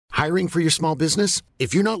Hiring for your small business?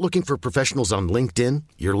 If you're not looking for professionals on LinkedIn,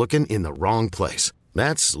 you're looking in the wrong place.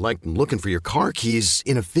 That's like looking for your car keys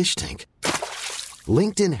in a fish tank.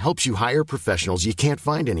 LinkedIn helps you hire professionals you can't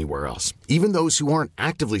find anywhere else, even those who aren't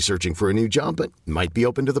actively searching for a new job but might be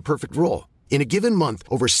open to the perfect role. In a given month,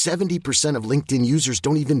 over 70% of LinkedIn users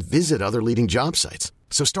don't even visit other leading job sites.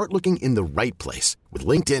 So start looking in the right place. With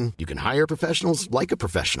LinkedIn, you can hire professionals like a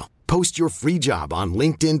professional. Post your free job on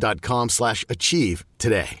linkedin.com/achieve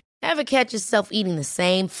today. Ever catch yourself eating the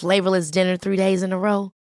same flavorless dinner 3 days in a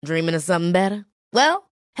row? Dreaming of something better?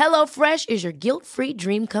 Well, HelloFresh is your guilt-free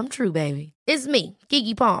dream come true, baby. It's me,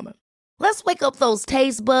 Keke Palmer. Let's wake up those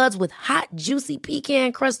taste buds with hot, juicy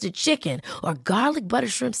pecan-crusted chicken or garlic butter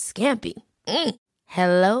shrimp scampi.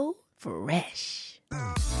 Hello Fresh.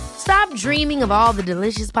 Stop dreaming of all the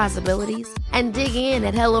delicious possibilities and dig in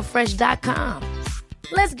at HelloFresh.com.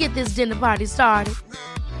 Let's get this dinner party started.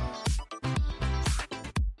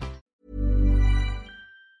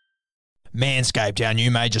 Manscaped, our new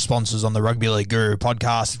major sponsors on the Rugby League Guru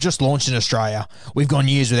podcast, have just launched in Australia. We've gone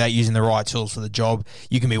years without using the right tools for the job.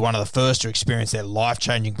 You can be one of the first to experience their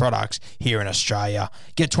life-changing products here in Australia.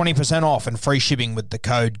 Get 20% off and free shipping with the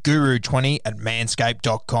code GURU20 at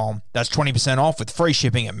manscaped.com. That's 20% off with free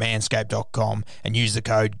shipping at manscaped.com and use the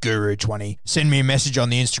code GURU20. Send me a message on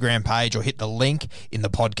the Instagram page or hit the link in the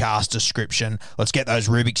podcast description. Let's get those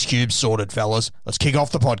Rubik's Cubes sorted, fellas. Let's kick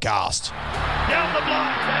off the podcast. Down the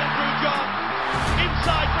block, Andrew John.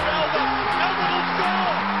 Inside for Elba. Elba will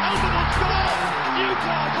score. Elba will score.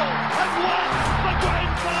 Newcastle have won the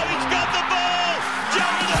grand final. He's got the ball.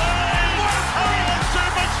 Jared Hayes. Oh,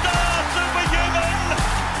 superstar, superhuman.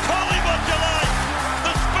 Call him what you like.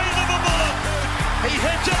 The speed of a bullet. He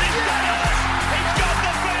hits it. He's got it. He's got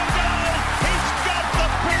the field goal. He's got the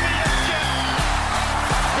premiership.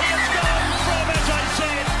 He has gone from, as I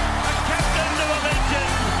said, a captain to a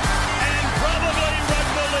legend and probably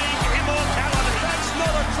rugby league immortality. That's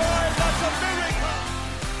not a try, that's a miracle.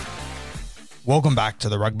 Welcome back to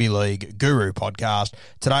the Rugby League Guru podcast.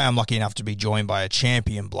 Today I'm lucky enough to be joined by a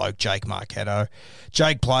champion bloke, Jake Marchetto.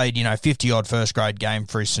 Jake played, 50-odd first-grade game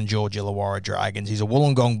for his St George Illawarra Dragons. He's a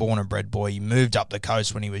Wollongong born and bred boy. He moved up the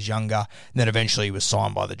coast when he was younger, and then eventually he was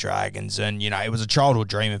signed by the Dragons. And, it was a childhood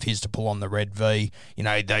dream of his to pull on the Red V.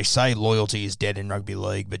 They say loyalty is dead in rugby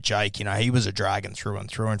league, but Jake, he was a Dragon through and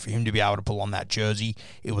through, and for him to be able to pull on that jersey,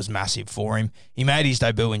 it was massive for him. He made his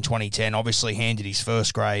debut in 2010, obviously handed his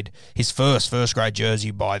first grade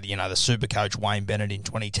jersey by the super coach Wayne Bennett in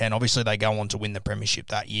 2010. Obviously, they go on to win the premiership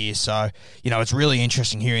that year. So, it's really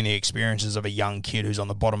interesting hearing the experiences of a young kid who's on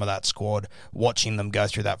the bottom of that squad, watching them go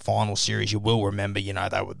through that final series. You will remember,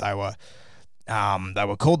 they were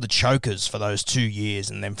called the Chokers for those 2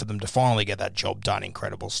 years, and then for them to finally get that job done,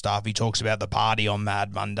 incredible stuff. He talks about the party on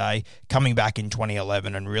Mad Monday, coming back in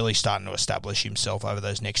 2011 and really starting to establish himself over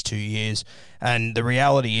those next 2 years. And the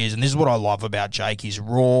reality is, and this is what I love about Jake, he's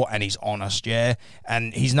raw and he's honest, yeah?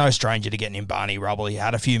 And he's no stranger to getting in Barney rubble. He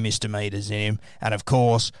had a few misdemeanors in him, and of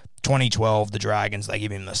course, 2012, the Dragons, they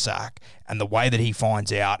give him the sack. And the way that he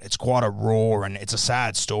finds out, it's quite a raw and it's a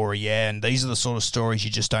sad story, yeah. And these are the sort of stories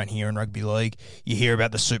you just don't hear in rugby league. You hear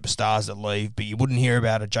about the superstars that leave, but you wouldn't hear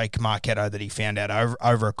about a Jake Marchetto that he found out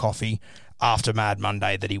over a coffee after Mad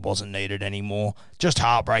Monday that he wasn't needed anymore. Just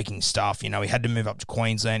heartbreaking stuff. He had to move up to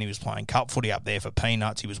Queensland. He was playing cup footy up there for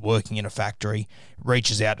peanuts. He was working in a factory,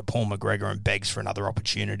 reaches out to Paul McGregor and begs for another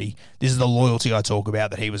opportunity. This is the loyalty I talk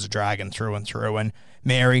about, that he was a Dragon through and through. And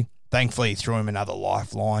Mary, thankfully, he threw him another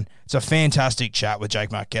lifeline. It's a fantastic chat with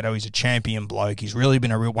Jake Marchetto. He's a champion bloke. He's really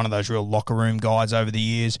been one of those real locker room guys over the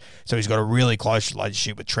years. So he's got a really close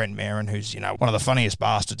relationship with Trent Merrin, who's, one of the funniest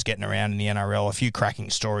bastards getting around in the NRL. A few cracking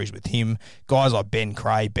stories with him. Guys like Ben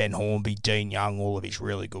Cray, Ben Hornby, Dean Young, all of his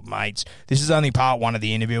really good mates. This is only part one of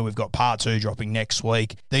the interview. We've got part two dropping next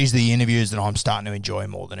week. These are the interviews that I'm starting to enjoy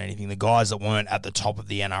more than anything. The guys that weren't at the top of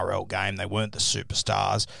the NRL game. They weren't the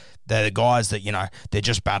superstars. They're the guys that, they're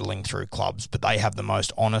just battling through clubs, but they have the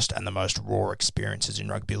most honest and the most raw experiences in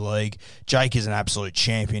rugby league. Jake is an absolute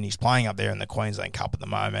champion. He's playing up there in the Queensland Cup at the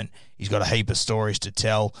moment. He's got a heap of stories to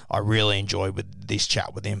tell. I really enjoyed this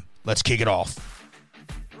chat with him. Let's kick it off.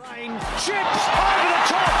 Rain chips over the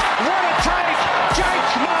top. What a take.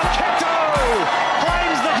 Jake Marchetto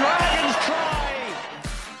claims the Dragons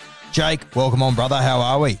try. Jake, welcome on, brother. How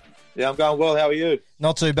are we? Yeah, I'm going well. How are you?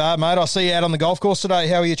 Not too bad, mate. I see you out on the golf course today.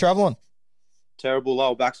 How are you travelling? Terrible.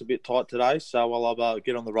 Lower back's a bit tight today, so I'll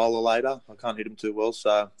get on the roller later. I can't hit them too well,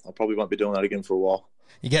 so I probably won't be doing that again for a while.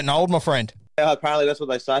 You're getting old, my friend. Yeah, apparently that's what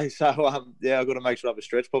they say. So, I've got to make sure I have a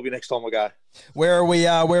stretch probably next time I go. Where are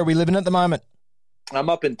we living at the moment? I'm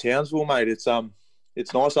up in Townsville, mate. It's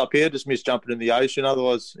it's nice up here. Just miss jumping in the ocean.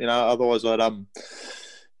 Otherwise I'd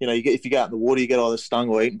if you go out in the water, you get either stung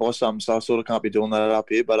or eaten by something. So I sort of can't be doing that up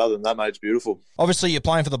here. But other than that, mate, it's beautiful. Obviously, you're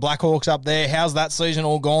playing for the Blackhawks up there. How's that season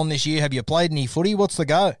all gone this year? Have you played any footy? What's the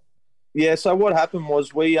go? Yeah, so what happened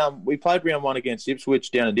was we played round one against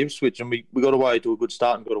Ipswich down in Ipswich, and we got away to a good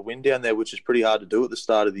start and got a win down there, which is pretty hard to do at the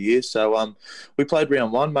start of the year. So we played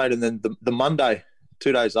round one, mate, and then the Monday,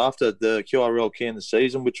 2 days after, the QRL canned the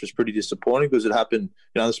season, which was pretty disappointing because it happened,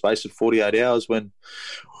 in the space of 48 hours when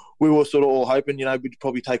we were sort of all hoping, we'd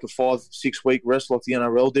probably take a 5-6 week rest like the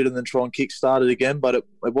NRL did and then try and kick-start it again, but it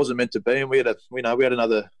wasn't meant to be. And we had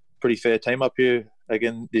another pretty fair team up here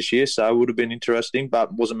again this year, so it would have been interesting, but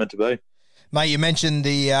it wasn't meant to be. Mate, you mentioned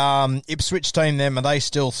the Ipswich team then. Are they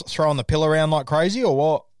still throwing the pill around like crazy or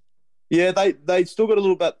what? Yeah, they still got a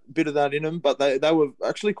little bit of that in them, but they were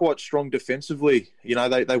actually quite strong defensively.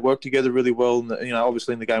 They worked together really well. And,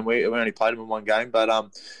 obviously in the game we only played them in one game,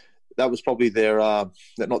 but that was probably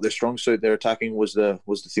not their strong suit. Their attacking was the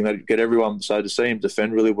thing that get everyone. So to see him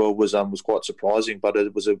defend really well was quite surprising, but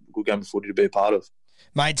it was a good game of footy to be a part of.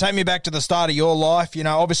 Mate, take me back to the start of your life.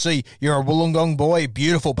 Obviously you're a Wollongong boy,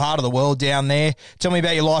 beautiful part of the world down there. Tell me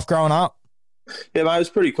about your life growing up. Yeah, mate, it was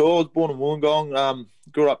pretty cool. I was born in Wollongong,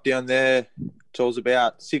 grew up down there till I was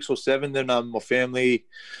about 6 or 7. Then my family,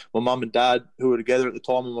 my mum and dad, who were together at the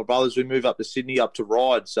time, and my brothers, we moved up to Sydney, up to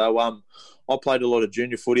Ryde. So I played a lot of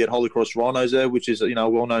junior footy at Holy Cross Rhinos there, which is a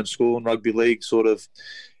well-known school and rugby league sort of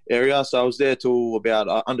area. So I was there till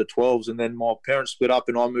about under 12s, and then my parents split up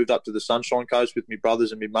and I moved up to the Sunshine Coast with my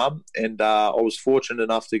brothers and my mum. And I was fortunate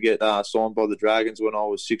enough to get signed by the Dragons when I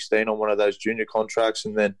was 16 on one of those junior contracts,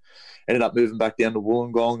 and then ended up moving back down to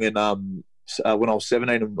Wollongong. And when I was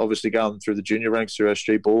 17, and obviously going through the junior ranks through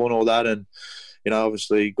SG Ball and all that, and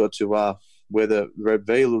obviously got to wear the Red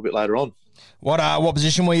V a little bit later on. What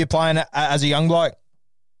position were you playing as a young bloke?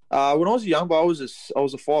 When I was a young bloke, I was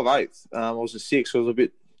a 5'8". I was a 6. So I was a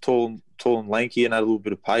bit tall and lanky and had a little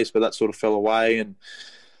bit of pace, but that sort of fell away, and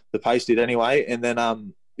the pace did anyway. And then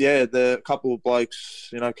the couple of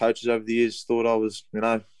blokes, coaches over the years thought I was,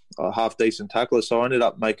 a half decent tackler, so I ended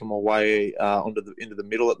up making my way into the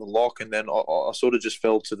middle at the lock, and then I sort of just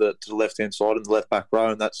fell to the left hand side in the left back row,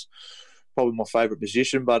 and that's probably my favourite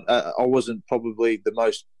position. But I wasn't probably the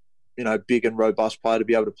most big and robust player to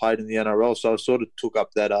be able to play it in the NRL, so I sort of took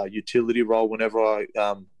up that utility role whenever I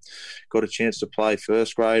got a chance to play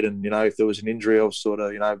first grade. And if there was an injury, I was sort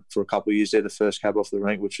of for a couple of years there the first cab off the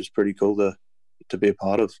rank, which was pretty cool to be a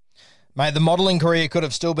part of. Mate, the modelling career could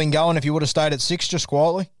have still been going if you would have stayed at 6 just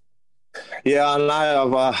quietly. Yeah, I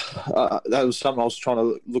know. That was something I was trying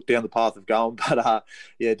to look down the path of going, but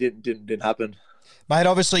it didn't happen. Mate,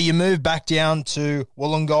 obviously you moved back down to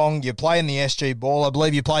Wollongong. You play in the SG Ball. I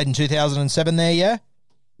believe you played in 2007 there, yeah?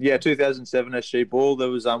 Yeah, 2007 SG Ball. There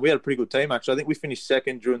was we had a pretty good team, actually. I think we finished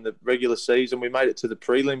second during the regular season. We made it to the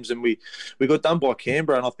prelims, and we got done by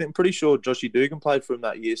Canberra. And I'm pretty sure Joshy Dugan played for him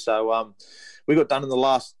that year. So we got done in the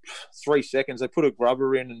last 3 seconds. They put a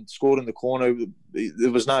grubber in and scored in the corner.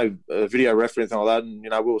 There was no video ref or anything like that, and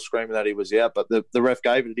we were screaming that he was out. But the ref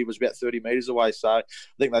gave it. He was about 30 metres away, so I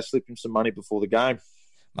think they slipped him some money before the game.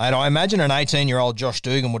 Mate, I imagine an 18-year-old Josh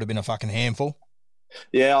Dugan would have been a fucking handful.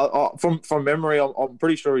 Yeah, from memory, I'm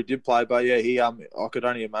pretty sure he did play. But yeah, I could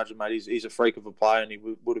only imagine, mate. He's a freak of a player, and he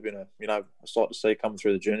would have been a sight to see coming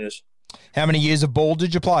through the juniors. How many years of ball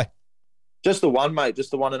did you play? Just the one, mate. Just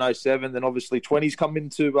the one in 07. Then obviously 20s come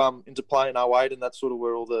into play in 08, and that's sort of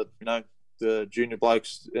where all the the junior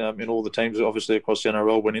blokes in all the teams obviously across the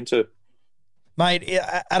NRL went into. Mate,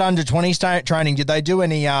 at under 20s training, did they do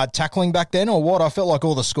any tackling back then or what? I felt like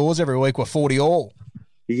all the scores every week were 40 all.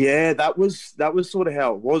 Yeah, that was sort of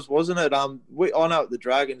how it was, wasn't it? I know at the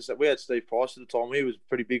Dragons that we had Steve Price at the time. He was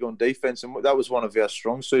pretty big on defence, and that was one of our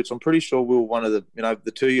strong suits. I'm pretty sure we were one of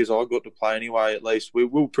the 2 years I got to play anyway. At least we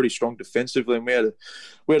were pretty strong defensively, and we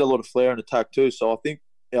had a lot of flair and attack too. So I think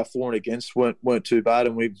our for and against weren't too bad,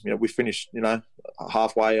 and we finished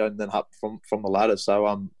halfway and then up from the ladder.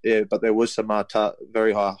 So but there was some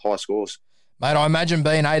very high scores. Mate, I imagine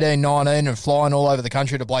being 18, 19 and flying all over the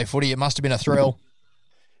country to play footy, it must have been a thrill.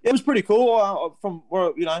 It was pretty cool. From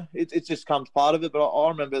where it just comes part of it. But I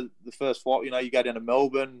remember the first flight. You go down to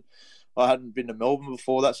Melbourne. I hadn't been to Melbourne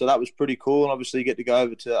before that, so that was pretty cool. And obviously, you get to go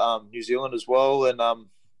over to New Zealand as well. And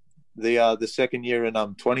the second year in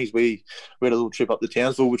 20s, we had a little trip up to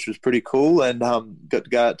Townsville, which was pretty cool, and got to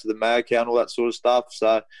go out to the Mag Cow and all that sort of stuff.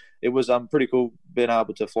 So it was pretty cool being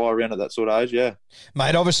able to fly around at that sort of age. Yeah,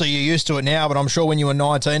 mate. Obviously, you're used to it now, but I'm sure when you were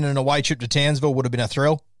 19 and an away trip to Townsville would have been a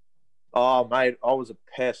thrill. Oh, mate, I was a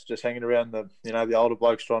pest just hanging around the older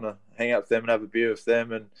blokes trying to hang out with them and have a beer with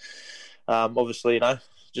them. And obviously,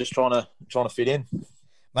 just trying to fit in.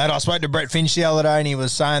 Mate, I spoke to Brett Finch the other day, and he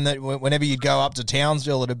was saying that whenever you'd go up to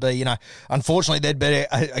Townsville, it'd be, unfortunately, there'd be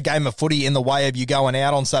a game of footy in the way of you going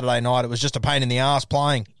out on Saturday night. It was just a pain in the arse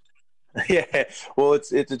playing. Yeah, well,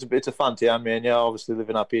 it's a fun town, man. Yeah, obviously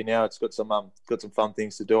living up here now, it's got some fun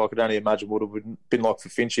things to do. I could only imagine what it would have been like for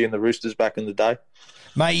Finchy and the Roosters back in the day.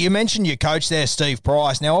 Mate, you mentioned your coach there, Steve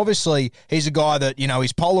Price. Now, obviously, he's a guy that,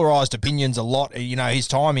 he's polarised opinions a lot, his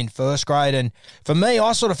time in first grade. And for me,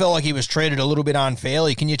 I sort of felt like he was treated a little bit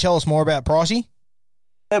unfairly. Can you tell us more about Pricey?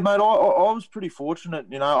 Yeah, mate, I was pretty fortunate.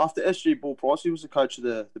 After SG Ball Price, he was the coach of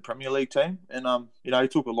the Premier League team, and he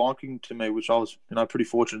took a liking to me, which I was pretty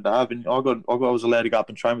fortunate to have. And I was allowed to go up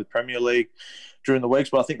and train with Premier League during the weeks,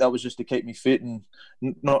 but I think that was just to keep me fit and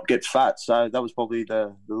not get fat. So that was probably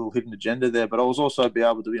the little hidden agenda there. But I was also be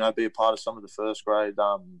able to be a part of some of the first grade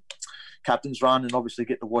captains run, and obviously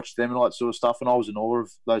get to watch them and all that sort of stuff. And I was in awe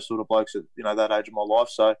of those sort of blokes at that age of my life.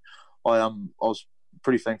 So I was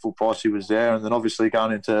pretty thankful Pricey was there, and then obviously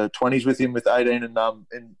going into 20s with him with 18 and 08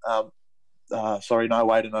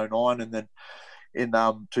 and 09, and then in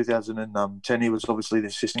 2010 he was obviously the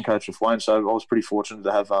assistant coach with Wayne. So I was pretty fortunate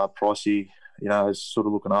to have Pricey, as sort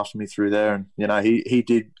of looking after me through there, and he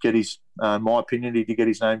did get his, in my opinion, he did get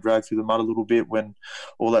his name dragged through the mud a little bit when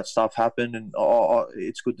all that stuff happened, and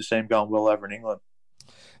it's good to see him going well over in England.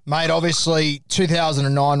 Mate, obviously,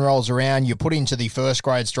 2009 rolls around. You're put into the first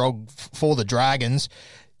grade squad for the Dragons.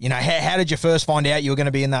 How did you first find out you were going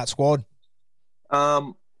to be in that squad?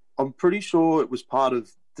 I'm pretty sure it was part of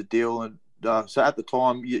the deal. And so at the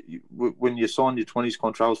time, when you signed your 20s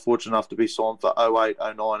contract, I was fortunate enough to be signed for 08,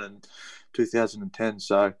 09 and 2010.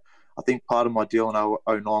 So I think part of my deal in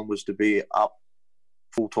 09 was to be up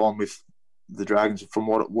full-time with the Dragons from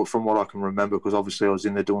what I can remember, because obviously I was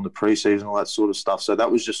in there doing the pre-season, all that sort of stuff. So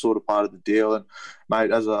that was just sort of part of the deal. And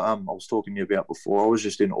mate, as I was talking to you about before, I was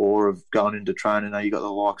just in awe of going into training. Now you got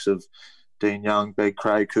the likes of Dean Young, Beg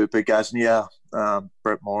Craig, Cooper, Gaznia,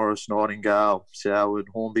 Brett Morris, Nightingale, Soward,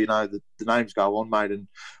 Hornby. The names go on, mate. And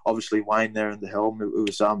obviously Wayne there in the helm. It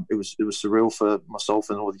was surreal for myself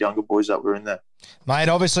and all the younger boys that were in there. Mate,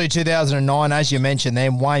 obviously 2009, as you mentioned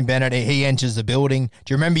then, Wayne Bennett, he enters the building.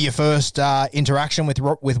 Do you remember your first interaction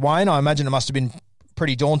with Wayne? I imagine it must have been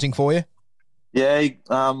pretty daunting for you. Yeah, we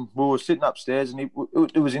were sitting upstairs, and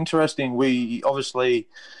it was interesting. We obviously,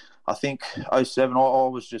 I think 07, I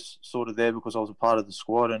was just sort of there because I was a part of the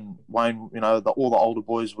squad, and Wayne, all the older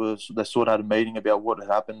boys they sort of had a meeting about what had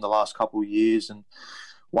happened the last couple of years, and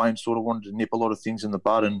Wayne sort of wanted to nip a lot of things in the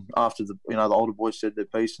bud. And after the older boys said their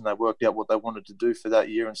piece and they worked out what they wanted to do for that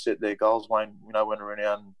year and set their goals, Wayne, went around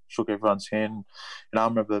and shook everyone's hand. I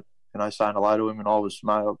remember, saying hello to him, and I was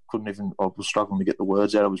struggling to get the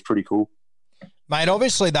words out. It was pretty cool. Mate,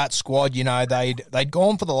 obviously that squad, they'd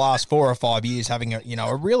gone for the last 4 or 5 years having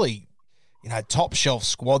a really, top shelf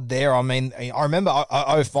squad there. I mean, I remember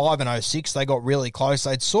 05 and 06, they got really close.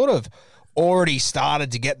 They'd sort of already started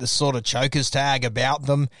to get the sort of chokers tag about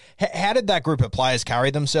them. How did that group of players carry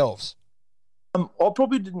themselves? I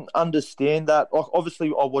probably didn't understand that. Obviously,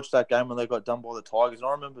 I watched that game when they got done by the Tigers, and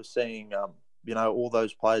I remember seeing, all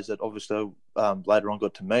those players that obviously later on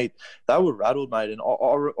got to meet. They were rattled, mate, and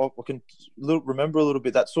I can remember a little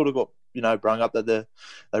bit that sort of got brung up that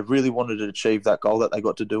they really wanted to achieve that goal that they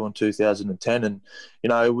got to do in 2010, and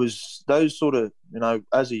it was those sort of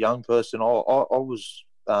as a young person, I was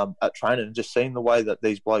at training and just seeing the way that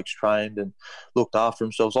these blokes trained and looked after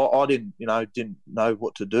themselves. I didn't know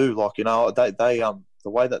what to do. They the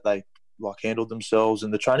way that they handled themselves,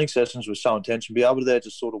 and the training sessions were so intense, and be able to there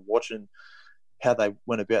just sort of watching how they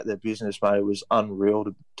went about their business, mate, it was unreal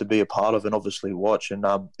to be a part of and obviously watch. And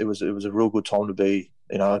it was a real good time to be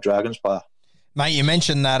a Dragons player. Mate, you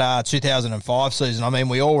mentioned that 2005 season. I mean,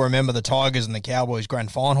 we all remember the Tigers and the Cowboys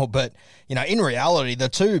grand final, but, in reality, the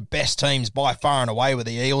two best teams by far and away were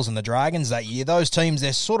the Eels and the Dragons that year. Those teams,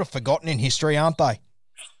 they're sort of forgotten in history, aren't they?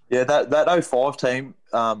 Yeah, that 05 team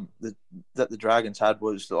that the Dragons had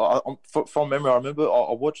was, from memory, I remember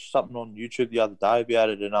I watched something on YouTube the other day about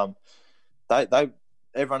it, and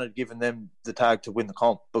everyone had given them the tag to win the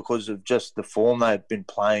comp because of just the form they had been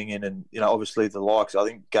playing in, and obviously the likes. I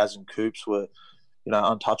think Gaz and Coops were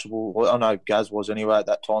untouchable. Well, I know Gaz was anyway at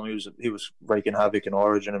that time. He was wreaking havoc in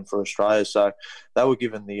Origin and for Australia. So they were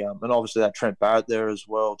given the and obviously they had Trent Barrett there as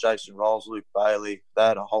well, Jason Rolls, Luke Bailey. They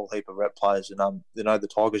had a whole heap of rep players, and the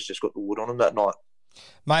Tigers just got the wood on them that night.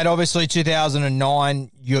 Mate, obviously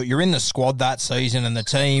 2009, you're in the squad that season, and the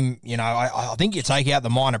team, I think you take out the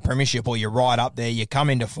minor premiership or you're right up there. You come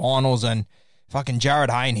into finals and fucking Jared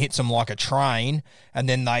Hayne hits them like a train, and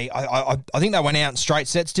then I think they went out in straight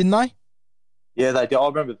sets, didn't they? Yeah, they did. I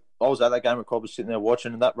remember I was at that game. Cobb was sitting there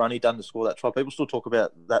watching, and that run he done to score that try. People still talk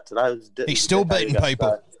about that today. He's still beating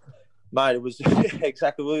people. So, mate, it was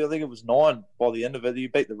exactly. I think it was 9 by the end of it. You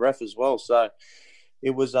beat the ref as well. So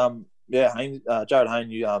it was Jared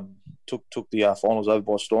Hayne took the finals over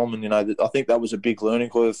by storm, and I think that was a big learning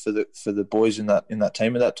curve for the boys in that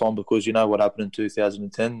team at that time, because what happened in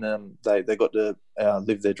 2010. They got to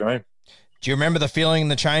live their dream. Do you remember the feeling in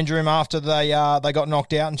the change room after they got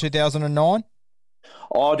knocked out in 2009?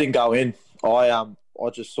 I didn't go in. I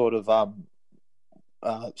just sort of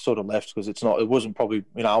left, because it wasn't probably,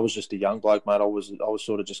 I was just a young bloke, mate. I was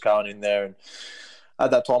sort of just going in there, and at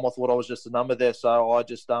that time I thought I was just a number there. So I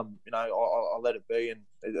just, I let it be, and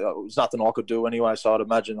it was nothing I could do anyway. So I'd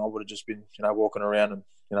imagine I would have just been, walking around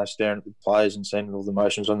and, staring at the players and seeing all the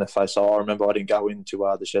emotions on their face. So I remember I didn't go into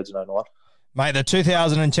the sheds in 09. Mate, the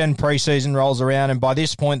 2010 preseason rolls around, and by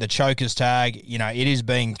this point, the Chokers tag, it is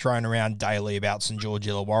being thrown around daily about St George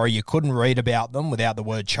Illawarra. You couldn't read about them without the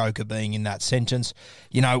word choker being in that sentence.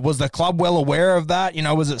 Was the club well aware of that?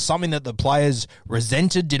 Was it something that the players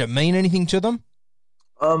resented? Did it mean anything to them?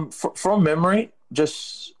 From memory,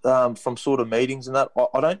 just from sort of meetings and that,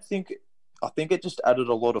 I think it just added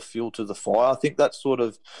a lot of fuel to the fire. I think that's sort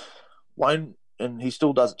of Wayne, and he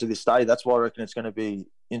still does it to this day. That's why I reckon it's going to be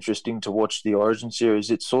interesting to watch the Origin series.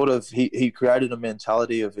 It's sort of he created a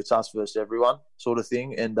mentality of it's us versus everyone sort of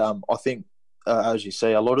thing, and I think as you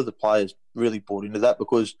see, a lot of the players really bought into that,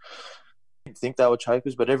 because I didn't think they were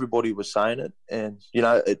chokers, but everybody was saying it, and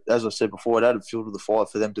as I said before, it added fuel to the fire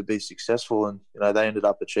for them to be successful, and they ended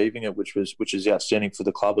up achieving it, which is outstanding for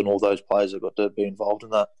the club and all those players that got to be involved in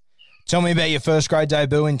that. Tell me about your first grade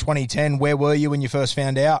debut in 2010. Where were you when you first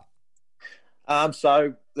found out?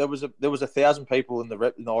 So there was 1,000 people in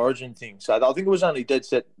the Origin thing. So I think it was only dead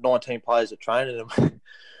set 19 players at training, and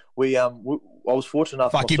I was fortunate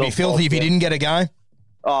enough. Fuck, you'd be filthy if you didn't get a game.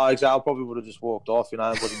 Oh, exactly. I probably would have just walked off. It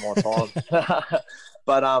wasn't my time.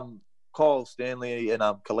 But Kyle Stanley and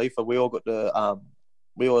Khalifa, we all got to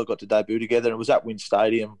debut together, and it was at Wynn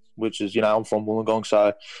Stadium, which is I'm from Wollongong,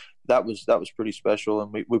 so that was pretty special.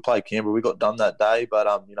 And we played Canberra. We got done that day,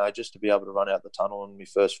 but just to be able to run out the tunnel in my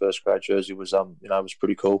first grade jersey was was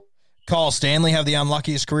pretty cool. Kyle Stanley have the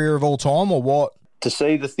unluckiest career of all time, or what? To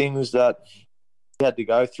see the things that he had to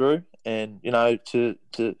go through, and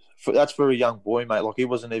that's for a young boy, mate. Like, he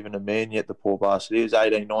wasn't even a man yet, the poor bastard. He was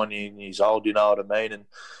 18, 19 years old. You know what I mean? And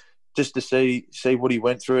just to see what he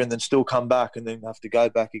went through, and then still come back, and then have to go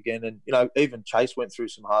back again. And even Chase went through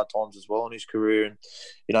some hard times as well in his career. And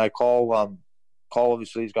Kyle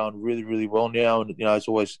obviously is going really, really well now. And it's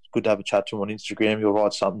always good to have a chat to him on Instagram. He'll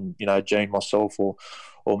write something, Gene, myself, or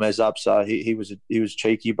Mez up. So he was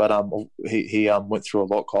cheeky, but he went through a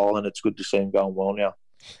lot, Kyle, and it's good to see him going well now.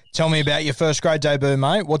 Tell me about your first grade debut,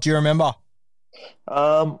 mate. What do you remember?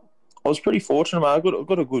 I was pretty fortunate, mate. I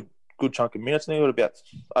got a good chunk of minutes. I think I got about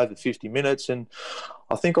over 50 minutes, and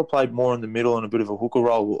I think I played more in the middle and a bit of a hooker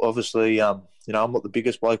role. Obviously, I'm not the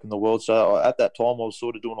biggest bloke in the world, so at that time I was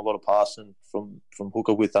sort of doing a lot of passing from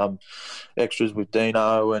hooker with extras with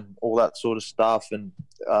Dino and all that sort of stuff, and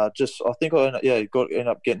I think I ended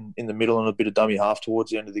up getting in the middle and a bit of dummy half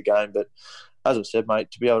towards the end of the game. But as I said,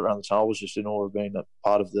 mate, to be able to run the tunnel was just in awe of being a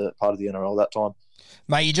part of the NRL that time.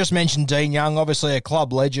 Mate, you just mentioned Dean Young, obviously a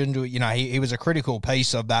club legend. He was a critical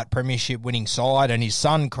piece of that premiership-winning side, and his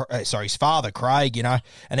father, Craig,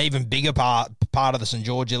 an even bigger part of the St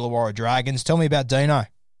George Illawarra Dragons. Tell me about Dino.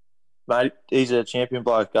 Mate, he's a champion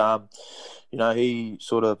bloke. He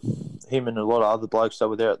him and a lot of other blokes that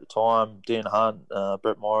were there at the time, Dan Hunt,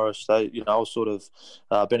 Brett Morris, I was sort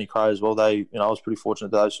of, Benny Crow as well. I was pretty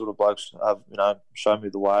fortunate that those sort of blokes have, shown me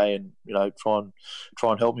the way and, try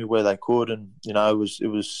and help me where they could. And, it was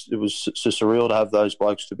so surreal to have those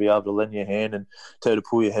blokes to be able to lend you a hand and tell you to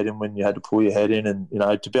pull your head in when you had to pull your head in. And,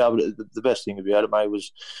 to be able to, the best thing to be able to, mate,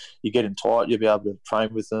 was you get in tight, you'll be able to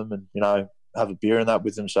train with them and, have a beer and that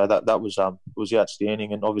with them. So that was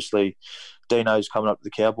outstanding. And obviously Dino's coming up to the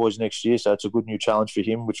Cowboys next year, so it's a good new challenge for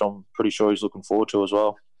him, which I'm pretty sure he's looking forward to as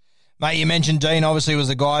well. Mate, you mentioned Dean obviously was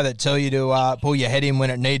the guy that tell you to pull your head in when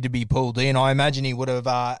it needed to be pulled in. I imagine he would have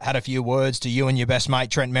had a few words to you and your best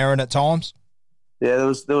mate Trent Merrin at times.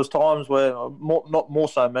 Yeah, there was times where not more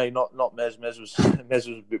so me, not Mez. Mez was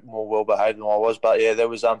a bit more well behaved than I was, but yeah, there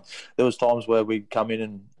was times where we'd come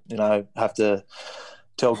in and have to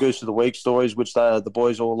tell Goose of the Week stories, which the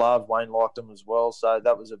boys all loved. Wayne liked them as well, so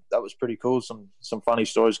that was pretty cool. Some funny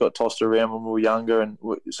stories got tossed around when we were younger, and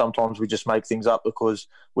sometimes we just make things up because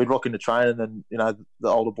we'd rock into training, and the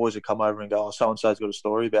older boys would come over and go, "Oh, so and so's got a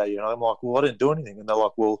story about you," and I'm like, "Well, I didn't do anything," and they're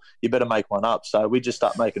like, "Well, you better make one up." So we just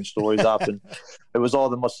start making stories up, and it was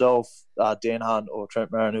either myself, Dan Hunt, or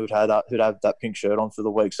Trent Merrin who'd have that pink shirt on for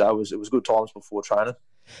the week. So it was good times before training.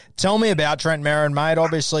 Tell me about Trent Merrin, mate.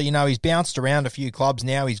 Obviously, he's bounced around a few clubs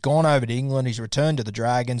now. He's gone over to England. He's returned to the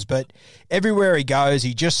Dragons. But everywhere he goes,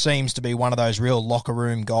 he just seems to be one of those real locker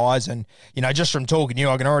room guys. And, just from talking to you,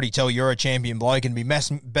 I can already tell you're a champion bloke and be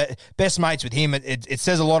best mates with him. It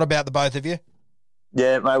says a lot about the both of you.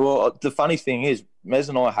 Yeah, mate. Well, the funny thing is, Mez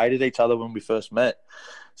and I hated each other when we first met.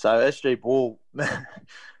 So SG Ball,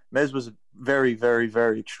 Mez was a very, very,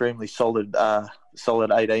 very extremely solid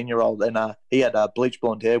 18-year-old, and he had bleach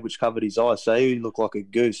blonde hair which covered his eyes, so he looked like a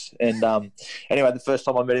goose. And anyway, the first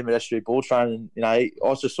time I met him at SG Ball training, I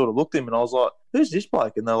just sort of looked at him and I was like, "Who's this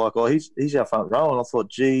bloke?" And they're like, "Oh, he's our front row." And I thought,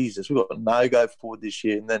 Jesus, we've got a no-go forward this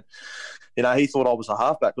year. And then, he thought I was a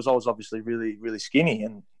halfback because I was obviously really, really skinny.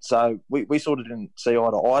 And so we sort of didn't see eye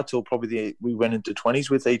to eye till probably we went into 20s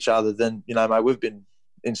with each other. Then, mate, we've been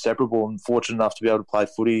inseparable and fortunate enough to be able to play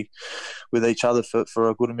footy with each other for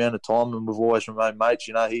a good amount of time, and we've always remained mates.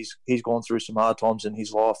 He's gone through some hard times in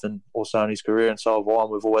his life and also in his career, and so have I,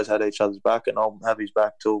 and we've always had each other's back, and I'll have his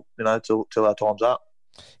back till our time's up.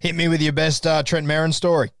 Hit me with your best Trent Merrin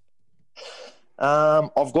story.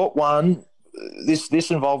 I've got one.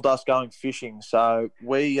 This involved us going fishing. So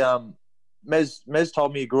we Mez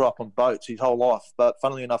told me he grew up on boats his whole life, but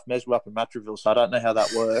funnily enough, Mez grew up in Matraville, so I don't know how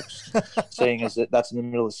that works, seeing as that's in the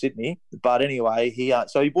middle of Sydney. But anyway, he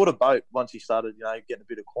bought a boat once he started, getting a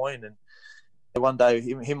bit of coin. And one day,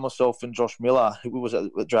 him, myself, and Josh Miller, who was at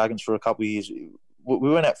the Dragons for a couple of years, we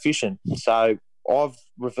went out fishing. So I've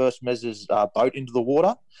reversed Mez's boat into the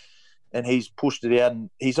water, and he's pushed it out, and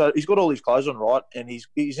he's got all his clothes on, right, and he's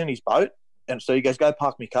in his boat. And so he goes, "Go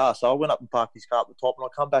park my car." So I went up and parked his car at the top, and I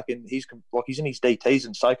come back and he's in his DTs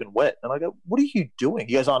and soaking wet. And I go, "What are you doing?"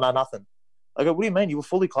 He goes, "Oh, no, nothing." I go, "What do you mean? You were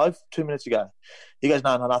fully clothed 2 minutes ago." He goes,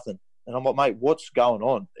 "No, nothing." And I'm like, "Mate, what's going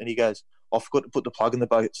on?" And he goes, "I forgot to put the plug in the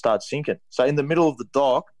boat. It started sinking." So in the middle of the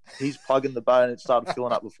dock, he's plugging the boat and it started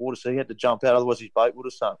filling up with water. So he had to jump out, otherwise his boat would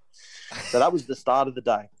have sunk. So that was the start of the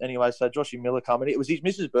day. Anyway, so Joshy Miller come in. It was his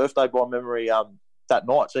missus' birthday by memory that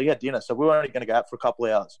night. So he had dinner. So we were only going to go out for a couple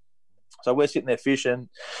of hours. So we're sitting there fishing,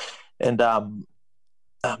 and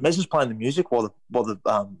Mez is playing the music while the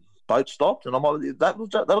boat stopped, and I'm like,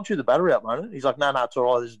 "That'll chew the battery out, mate." He's like, "No, it's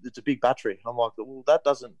all right. It's a big battery." And I'm like, "Well, I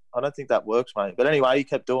don't think that works, mate." But anyway, he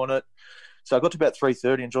kept doing it. So I got to about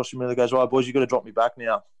 3:30, and Josh Miller goes, "All right, boys, you got to drop me back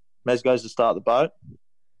now." Mez goes to start the boat,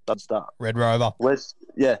 doesn't start. Red Rover.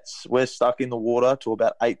 We're stuck in the water till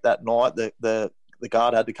about 8 that night. The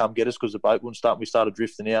guard had to come get us because the boat wouldn't start. We started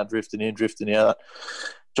drifting out, drifting in, drifting out.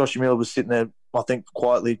 Josh Miller was sitting there, I think,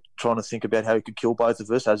 quietly trying to think about how he could kill both of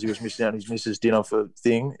us as he was missing out on his missus' dinner for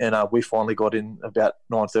thing. And we finally got in about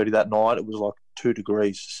 9:30 that night. It was like 2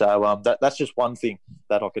 degrees. So that's just one thing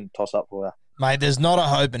that I can toss up for you. Mate, there's not a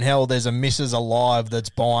hope in hell there's a missus alive that's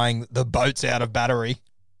buying the boats out of battery.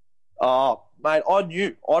 Oh, mate, I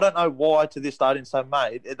knew. I don't know why to this day I didn't say,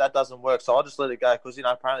 "Mate, that doesn't work." So I just let it go because,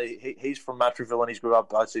 apparently he's from Matraville and he's grew up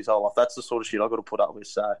boats his whole life. That's the sort of shit I've got to put up with.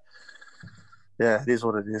 So, yeah, it is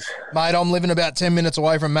what it is. Mate, I'm living about 10 minutes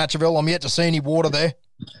away from Matraville. I'm yet to see any water there.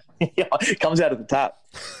 Yeah, it comes out of the tap.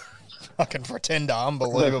 Fucking pretender,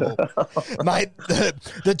 unbelievable. Mate,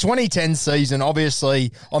 the 2010 season,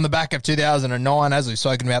 obviously, on the back of 2009, as we've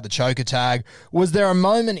spoken about the choker tag, was there a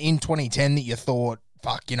moment in 2010 that you thought,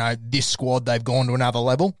 fuck, this squad, they've gone to another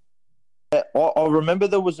level? I remember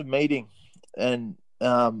there was a meeting, and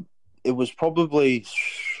it was probably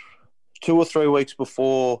 2 or 3 weeks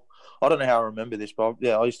before. I don't know how I remember this, but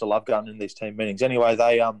yeah, I used to love going in these team meetings. Anyway,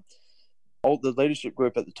 the leadership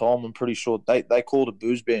group at the time, I'm pretty sure they called a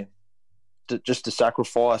booze ban just to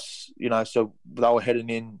sacrifice, so they were heading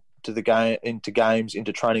into games,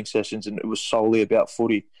 into training sessions, and it was solely about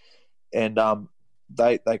footy. And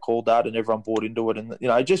they called that, and everyone bought into it.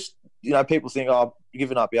 And people think, "Oh,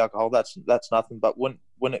 giving up the alcohol, that's nothing." But when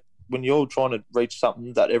you're trying to reach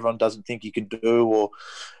something that everyone doesn't think you can do, or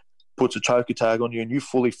puts a choker tag on you, and you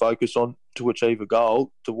fully focus on to achieve a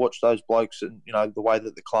goal, to watch those blokes and the way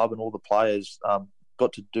that the club and all the players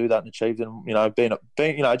got to do that and achieve them. Being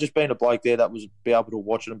a bloke there that was be able to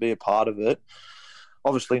watch it and be a part of it.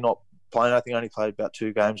 Obviously not playing. I think I only played about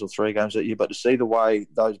 2 games or 3 games that year, but to see the way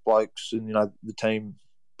those blokes and the team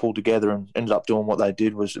pulled together and ended up doing what they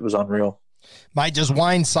did was unreal. Mate, does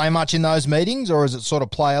Wayne say much in those meetings, or is it sort of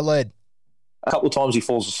player led? A couple of times he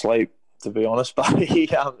falls asleep, to be honest, but Wayne's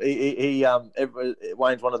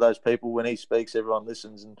one of those people, when he speaks, everyone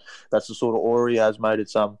listens, and that's the sort of aura he has, mate.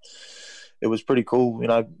 It was pretty cool,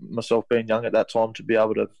 myself being young at that time, to be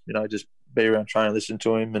able to, just be around training, listen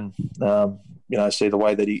to him, and, see the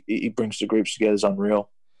way that he brings the groups together is unreal.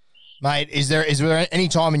 Mate, is there any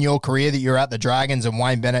time in your career that you're at the Dragons and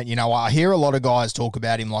Wayne Bennett, I hear a lot of guys talk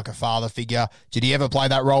about him like a father figure. Did he ever play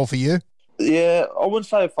that role for you? Yeah, I wouldn't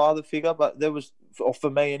say a father figure, but there was, for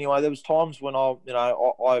me anyway, there was times when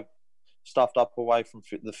I stuffed up away from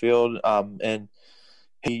the field, and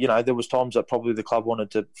he, there was times that probably the club wanted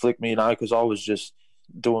to flick me, because I was just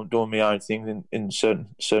doing my own thing in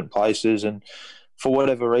certain places, and for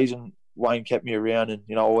whatever reason, Wayne kept me around, and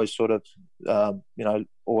always sort of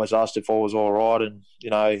always asked if I was all right, and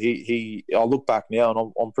he I look back now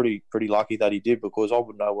and I'm pretty lucky that he did, because I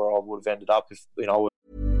wouldn't know where I would have ended up if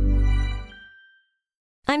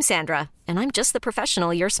I'm Sandra, and I'm just the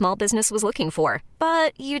professional your small business was looking for.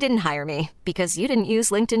 But you didn't hire me because you didn't use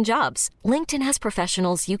LinkedIn Jobs. LinkedIn has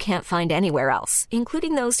professionals you can't find anywhere else,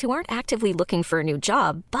 including those who aren't actively looking for a new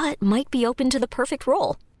job, but might be open to the perfect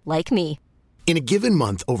role, like me. In a given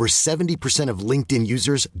month, over 70% of LinkedIn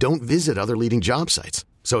users don't visit other leading job sites.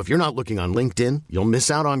 So if you're not looking on LinkedIn, you'll miss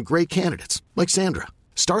out on great candidates like Sandra.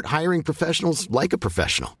 Start hiring professionals like a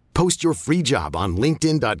professional. Post your free job on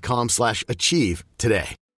linkedin.com/achieve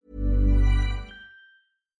today.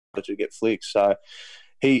 To get flicks, so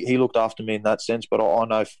he looked after me in that sense. But I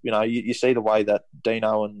know, you see the way that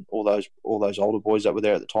Dino and all those older boys that were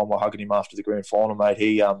there at the time were hugging him after the grand final,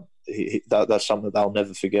 mate. That's something that they'll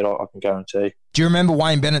never forget, I can guarantee. Do you remember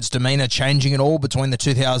Wayne Bennett's demeanour changing at all between the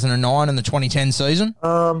 2009 and the 2010 season?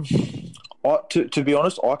 To be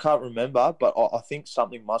honest, I can't remember, but I think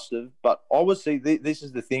something must have. But obviously, this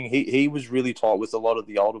is the thing. He was really tight with a lot of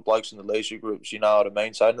the older blokes in the leadership groups, you know what I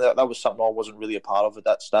mean? So that was something I wasn't really a part of at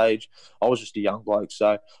that stage. I was just a young bloke.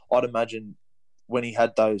 So I'd imagine when he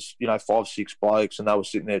had those, 5, 6 blokes and they were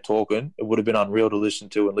sitting there talking, it would have been unreal to listen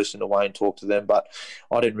to Wayne talk to them. But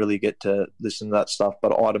I didn't really get to listen to that stuff.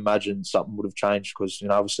 But I'd imagine something would have changed because,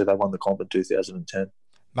 obviously they won the comp in 2010.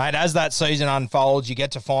 Mate, as that season unfolds, you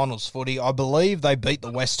get to finals footy. I believe they beat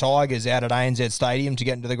the West Tigers out at ANZ Stadium to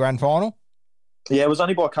get into the grand final. Yeah, it was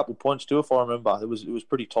only by a couple of points too, if I remember. It was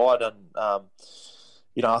pretty tight, and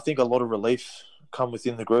I think a lot of relief come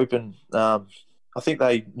within the group, and I think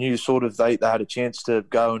they knew they had a chance to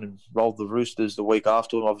go and roll the Roosters the week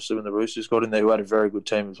after. And obviously, when the Roosters got in there, who had a very good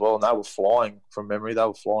team as well, and they were flying from memory. They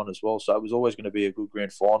were flying as well, so it was always going to be a good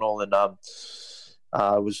grand final, and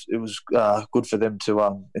it was good for them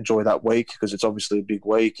to enjoy that week because it's obviously a big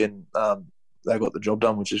week, and they got the job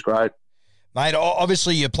done, which is great. Mate,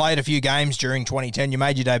 obviously you played a few games during 2010. You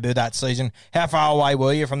made your debut that season. How far away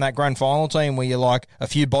were you from that grand final team? Were you like a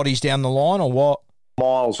few bodies down the line or what?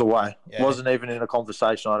 Miles away. Yeah. Wasn't even in a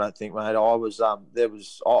conversation, I don't think, mate. I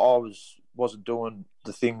wasn't doing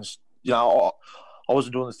the things, I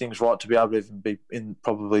wasn't doing the things right to be able to even be in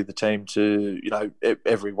probably the team to,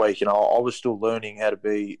 every week. I was still learning how to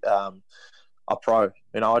be a pro.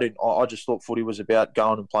 I just thought footy was about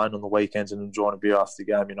going and playing on the weekends and enjoying a beer after the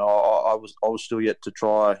game. I was still yet to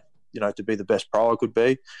try, to be the best pro I could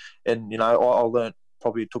be. And, I learned,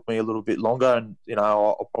 probably took me a little bit longer, and,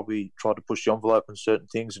 I'll probably try to push the envelope on certain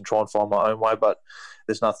things and try and find my own way. But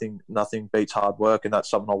there's nothing beats hard work, and that's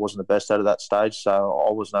something I wasn't the best at that stage. So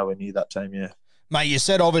I was nowhere near that team, yeah. Mate, you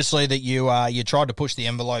said obviously that you tried to push the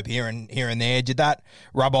envelope here and there. Did that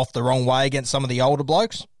rub off the wrong way against some of the older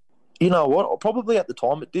blokes? You know what? Probably at the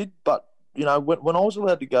time it did, but when I was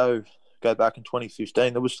allowed to go back in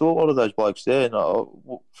 2015, there was still a lot of those blokes there. And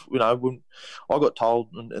when I got told,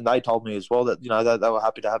 and they told me as well that they were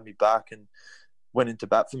happy to have me back and went into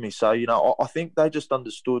bat for me. So I think they just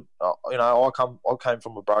understood. I came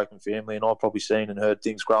from a broken family, and I've probably seen and heard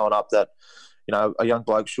things growing up that a young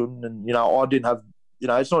bloke shouldn't. And, I didn't have,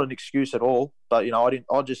 it's not an excuse at all, but,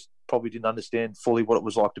 I just probably didn't understand fully what it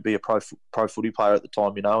was like to be a pro footy player at the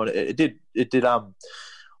time, and it did,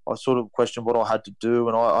 I sort of questioned what I had to do,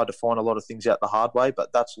 and I had to find a lot of things out the hard way,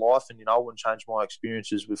 but that's life. And, I wouldn't change my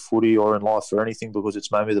experiences with footy or in life for anything because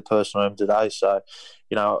it's made me the person I am today. So,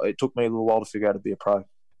 it took me a little while to figure out how to be a pro.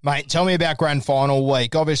 Mate, tell me about grand final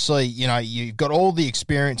week. Obviously, you've got all the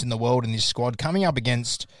experience in the world in this squad coming up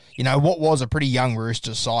against, what was a pretty young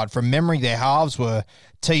Roosters side. From memory, their halves were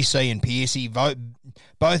TC and Pearcey,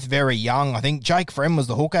 both very young. I think Jake Friend was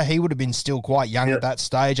the hooker. He would have been still quite young at that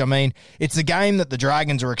stage. I mean, it's a game that the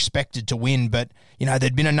Dragons are expected to win, but,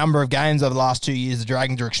 there'd been a number of games over the last 2 years the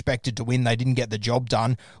Dragons are expected to win. They didn't get the job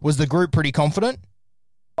done. Was the group pretty confident?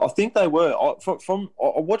 I think they were. I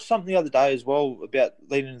watched something the other day as well about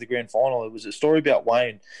leading into the grand final. It was a story about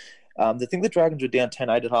Wayne. I think the Dragons were down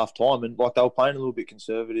 10-8 at half time, and like they were playing a little bit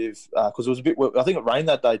conservative because it was a bit. I think it rained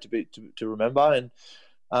that day to remember, and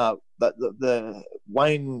the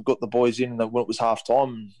Wayne got the boys in when it was half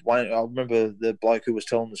time. Wayne, I remember the bloke who was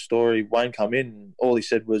telling the story. Wayne come in, and all he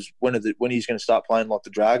said was when he's going to start playing like the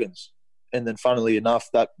Dragons. And then, funnily enough,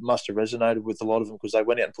 that must have resonated with a lot of them because they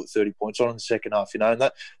went out and put 30 points on in the second half. And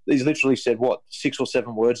that he's literally said 6 or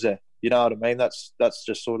 7 words there. You know what I mean? That's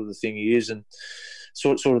just sort of the thing he is, and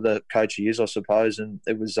sort of the coach he is, I suppose. And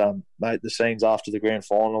it was mate, the scenes after the grand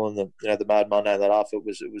final and the Mad Monday that after it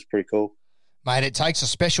was pretty cool. Mate, it takes a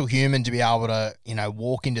special human to be able to,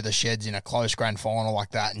 walk into the sheds in a close grand final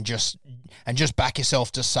like that and just back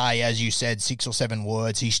yourself to say, as you said, 6 or 7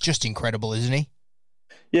 words. He's just incredible, isn't he?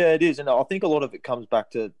 Yeah, it is, and I think a lot of it comes back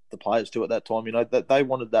to the players too at that time. That they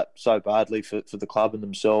wanted that so badly for the club and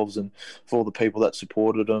themselves, and for all the people that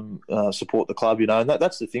supported them, support the club. And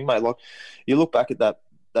that's the thing, mate. Like you look back at that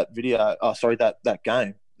video, that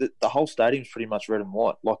game. The whole stadium's pretty much red and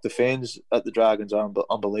white. Like the fans at the Dragons are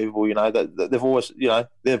unbelievable. That they've always,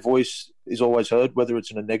 their voice is always heard, whether it's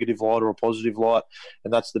in a negative light or a positive light,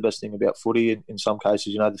 and that's the best thing about footy. In some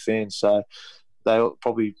cases, the fans. So they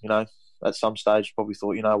probably, at some stage probably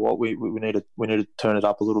thought, we need to turn it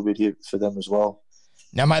up a little bit here for them as well.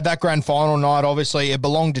 Now, mate, that grand final night, obviously, it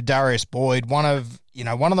belonged to Darius Boyd, one of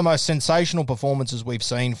the most sensational performances we've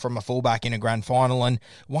seen from a fullback in a grand final, and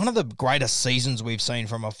one of the greatest seasons we've seen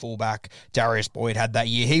from a fullback Darius Boyd had that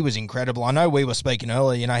year. He was incredible. I know we were speaking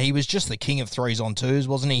earlier, he was just the king of 3s on 2s,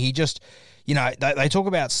 wasn't he? He just, they talk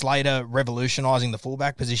about Slater revolutionising the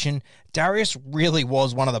fullback position. Darius really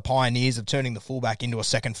was one of the pioneers of turning the fullback into a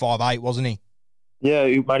second 5'8", wasn't he? Yeah,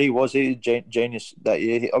 mate, he was. He was genius that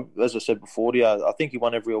year. As I said before to you, I think he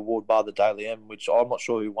won every award bar the Daily M, which I'm not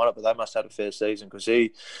sure who won it, but they must have had a fair season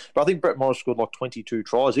but I think Brett Morris scored like 22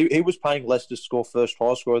 tries. He was paying less to score first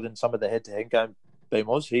try scorer than some of the head-to-head game beam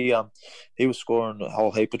was. He was scoring a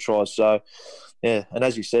whole heap of tries. So, yeah, and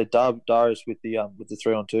as you said, Darius with the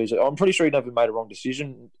 3-on-2s, I'm pretty sure he never made a wrong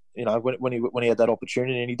decision. When he had that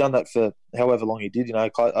opportunity, and he done that for however long he did,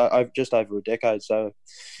 just over a decade. So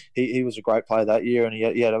he was a great player that year, and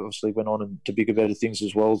he had obviously went on to bigger, better things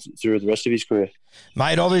as well through the rest of his career.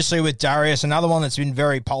 Mate, obviously with Darius, another one that's been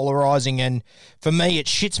very polarising, and for me, it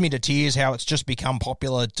shits me to tears how it's just become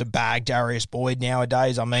popular to bag Darius Boyd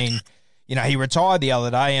nowadays. I mean, he retired the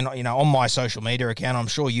other day, and, on my social media account, I'm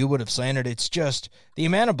sure you would have seen it. It's just the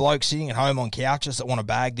amount of blokes sitting at home on couches that want to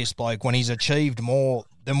bag this bloke when he's achieved more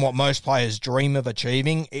than what most players dream of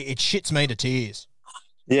achieving. It shits me to tears.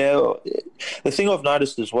 Yeah, the thing I've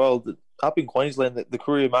noticed as well, that up in Queensland, the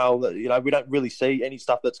Courier Mail, we don't really see any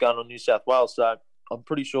stuff that's going on in New South Wales. So I'm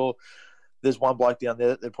pretty sure there's one bloke down there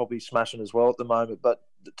that they're probably smashing as well at the moment. But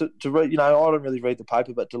to read, I don't really read the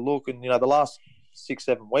paper, but to look, and the last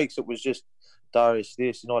 6-7 weeks, it was just Darius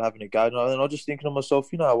this, not having a go. And I'm just thinking to myself,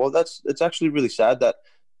 it's actually really sad that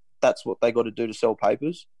that's what they got to do to sell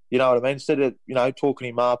papers. You know what I mean? Instead of, talking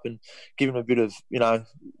him up and giving him a bit of,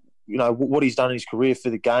 what he's done in his career for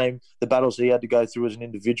the game, the battles he had to go through as an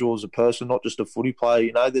individual, as a person, not just a footy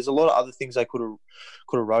player. There's a lot of other things they could have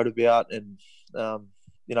wrote about and,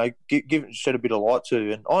 shed a bit of light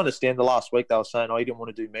to. And I understand the last week they were saying, he didn't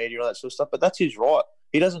want to do media and all that sort of stuff, but that's his right.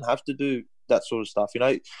 He doesn't have to do that sort of stuff.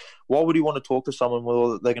 Why would he want to talk to someone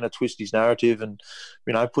where they're going to twist his narrative and,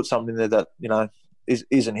 put something there that,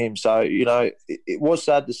 isn't him. So, it was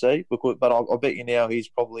sad to see, but I bet you now he's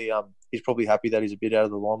probably happy that he's a bit out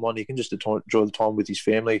of the limelight. He can just enjoy the time with his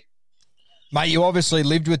family. Mate, you obviously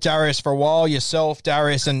lived with Darius for a while, yourself,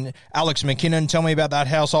 Darius and Alex McKinnon. Tell me about that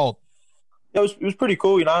household. Yeah, it was pretty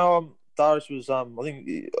cool. Darius was, I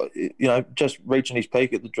think, just reaching his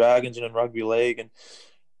peak at the Dragons and in rugby league, and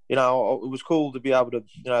it was cool to be able to,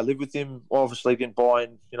 live with him. Obviously didn't buy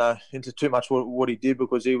into too much what he did,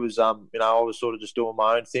 because he was, I was sort of just doing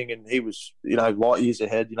my own thing, and he was, light years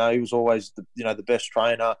ahead. He was always the best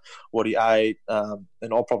trainer, what he ate, and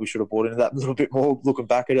I probably should have bought into that a little bit more looking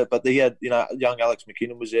back at it. But he had, young Alex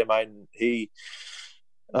McKinnon was there, mate, and he,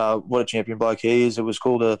 what a champion bloke he is. It was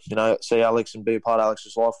cool to, see Alex and be a part of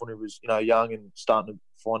Alex's life when he was, young and starting to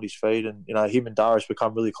find his feet. And, him and Darius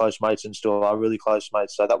become really close mates and still are really close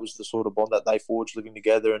mates. So that was the sort of bond that they forged living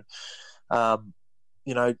together. And,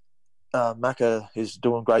 Macca is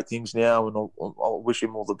doing great things now, and I'll wish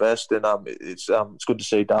him all the best. And it's good to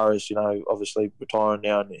see Darius, obviously retiring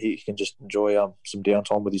now, and he can just enjoy some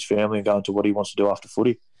downtime with his family and go into what he wants to do after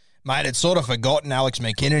footy. Mate, it's sort of forgotten Alex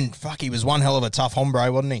McKinnon. Fuck, he was one hell of a tough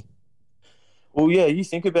hombre, wasn't he? Well, yeah, you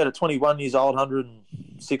think about it, 21 years old,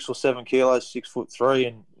 106 or 7 kilos, 6'3",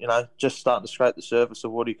 and, just starting to scrape the surface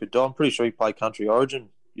of what he could do. I'm pretty sure he played country origin,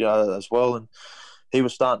 as well. And he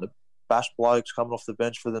was starting to bash blokes coming off the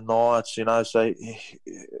bench for the Knights, so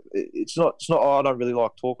it's not, I don't really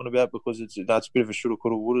like talking about because it's a bit of a shoulda,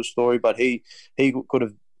 coulda, woulda story, but he could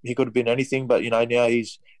have been anything, but now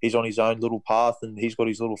he's on his own little path and he's got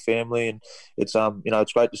his little family, and it's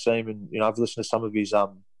it's great to see him. And I've listened to some of his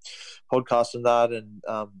podcasts and that, and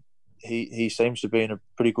he seems to be in a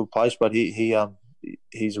pretty good place. But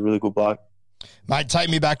he's a really good bloke. Mate, take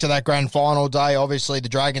me back to that grand final day. Obviously, the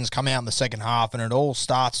Dragons come out in the second half and it all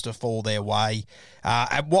starts to fall their way.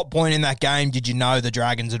 At what point in that game did you know the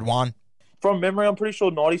Dragons had won? From memory, I'm pretty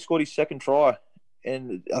sure Knighty scored his second try,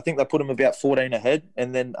 and I think they put him about 14 ahead.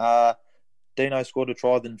 And then Dino scored a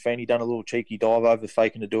try, then Feeney done a little cheeky dive over,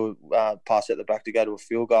 faking to do a pass out the back to go to a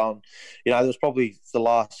field goal. And, there was probably the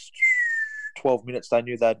last 12 minutes they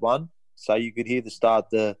knew they'd won. So you could hear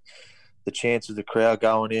the chants of the crowd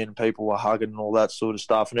going in, people were hugging and all that sort of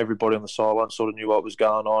stuff, and everybody on the sideline sort of knew what was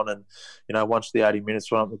going on. And once the 80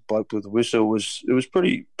 minutes went up, the bloke with the whistle, it was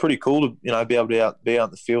pretty cool to be able to be out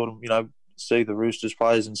in the field and see the Roosters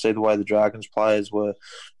players and see the way the Dragons players were.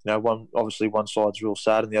 One side's real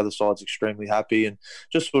sad and the other side's extremely happy, and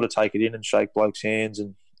just sort of take it in and shake blokes' hands.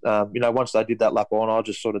 And once they did that lap on, I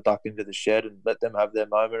just sort of ducked into the shed and let them have their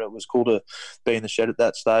moment. It was cool to be in the shed at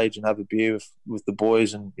that stage and have a beer with the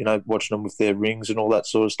boys and, watching them with their rings and all that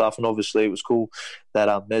sort of stuff. And obviously it was cool that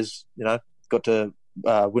Mez, got to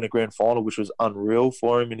win a grand final, which was unreal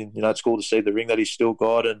for him. And, it's cool to see the ring that he's still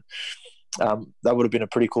got. And that would have been a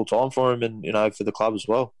pretty cool time for him and, for the club as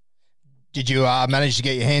well. Did you manage to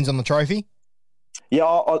get your hands on the trophy? Yeah,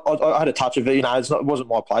 I had a touch of it. It wasn't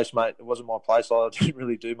my place, mate. It wasn't my place. I didn't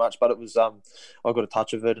really do much, but it was. I got a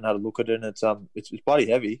touch of it and had a look at it. And it's bloody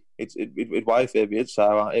heavy. It weighed a fair bit.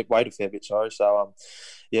 So it weighed a fair bit. Sorry. So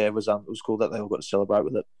yeah, it was cool that they all got to celebrate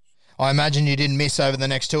with it. I imagine you didn't miss over the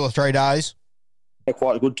next 2 or 3 days. Yeah,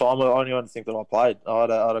 quite a good time. I only think that I played. I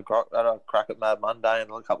had a crack at Mad Monday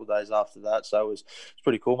and a couple of days after that. So it was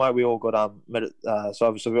pretty cool, mate. We all got met at, so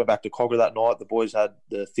obviously we went back to Cogra that night. The boys had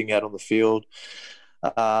the thing out on the field.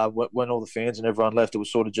 When all the fans and everyone left, it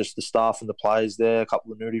was sort of just the staff and the players there. A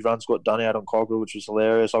couple of nudie runs got done out on Cogra, which was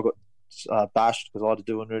hilarious. I got bashed because I had to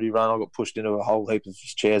do a nudie run. I got pushed into a whole heap of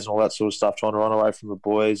chairs and all that sort of stuff, trying to run away from the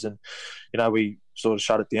boys. And we sort of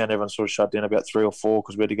shut it down. Everyone sort of shut down about 3 or 4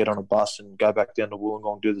 because we had to get on a bus and go back down to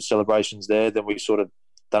Wollongong, do the celebrations there. Then we sort of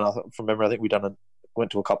from memory, I think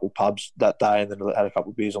went to a couple of pubs that day and then had a couple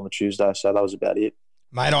of beers on the Tuesday. So that was about it.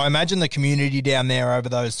 Mate, I imagine the community down there over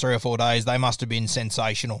those 3 or 4 days, they must have been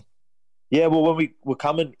sensational. Yeah, well, when we were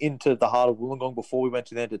coming into the heart of Wollongong before we went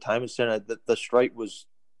to the entertainment centre, the street was,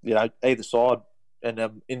 either side,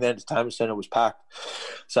 and in the entertainment centre was packed.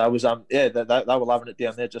 So it was, they were loving it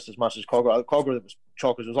down there just as much as Cogra. Cogra, it was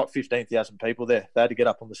chockers. It was like 15,000 people there. They had to get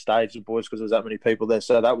up on the stage, the boys, because there was that many people there.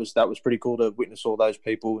 So that was pretty cool to witness all those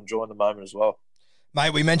people enjoying the moment as well.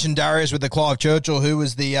 Mate, we mentioned Darius with the Clive Churchill. Who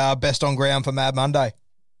was the best on ground for Mad Monday?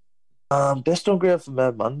 Best on ground for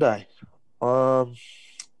Mad Monday. It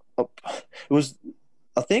was,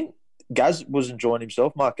 I think Gaz was enjoying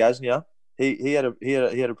himself. Mark Gasnier, he had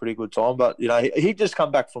a pretty good time. But he just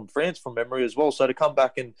come back from France from memory as well. So to come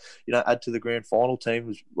back and add to the grand final team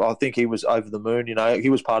was, I think he was over the moon. He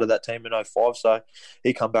was part of that team in 05, so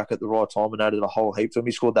he come back at the right time and added a whole heap to him.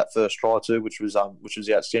 He scored that first try too, which was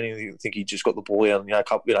outstanding. I think he just got the ball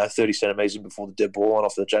out, 30 centimetres in before the dead ball on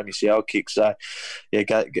off the Jamie Seow kick. So yeah,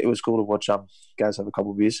 it was cool to watch Gaz have a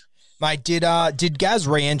couple of beers. Mate, did Gaz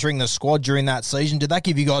re-entering the squad during that season, did that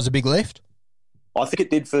give you guys a big lift? I think it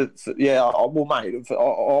did well, mate.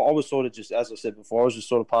 I was sort of just, as I said before, I was just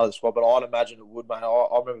sort of part of the squad, but I'd imagine it would, mate.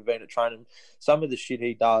 I remember being at training. Some of the shit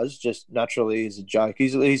he does just naturally is a joke.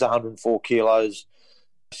 He's 104 kilos,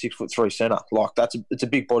 6'3" centre. Like it's a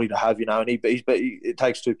big body to have, and it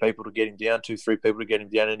takes 2 people to get him down, 2-3 people to get him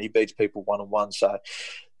down, and he beats people one-on-one. So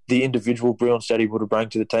the individual brilliance that he would have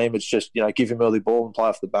brought to the team, it's just give him early ball and play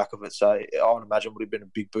off the back of it. So I would imagine it would have been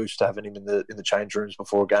a big boost to having him in the change rooms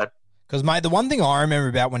before a game. Because, mate, the one thing I remember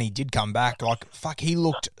about when he did come back, he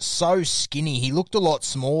looked so skinny. He looked a lot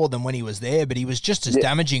smaller than when he was there, but he was just as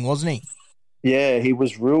damaging, wasn't he? Yeah, he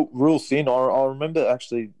was real thin. I remember,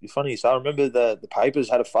 actually, funny, so I remember the papers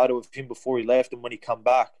had a photo of him before he left and when he come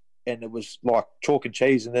back, and it was like chalk and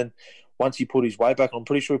cheese. And then once he put his weight back on, I'm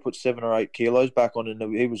pretty sure he put 7 or 8 kilos back on,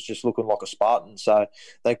 and he was just looking like a Spartan. So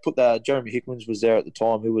they put that. Jeremy Hickmans was there at the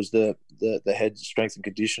time, who was the head strength and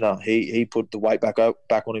conditioner. He put the weight back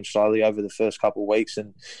on him slowly over the first couple of weeks,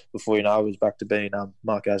 and before you know, it was back to being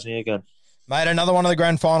Mark Gasnier again. Mate, another one of the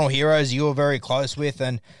grand final heroes you were very close with,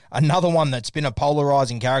 and another one that's been a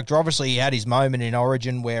polarising character. Obviously, he had his moment in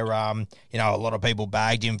Origin where, a lot of people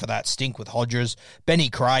bagged him for that stink with Hodges. Benny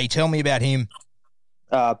Creagh, tell me about him.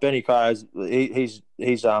 Benny Creagh,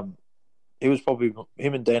 he was probably,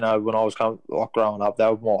 him and Dino, when I was growing up, they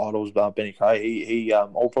were my idols. Benny Creagh,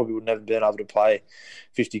 I probably would never been able to play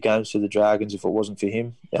 50 games for the Dragons if it wasn't for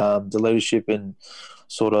him. The leadership and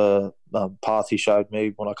sort of path he showed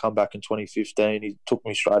me when I come back in 2015, he took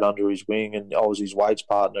me straight under his wing, and I was his weights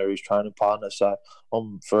partner, his training partner. So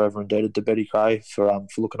I'm forever indebted to Benny Creagh for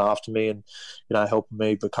looking after me and helping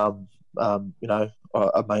me become a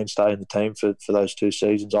mainstay in the team for those 2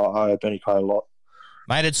 seasons. I owe Benny Creagh a lot.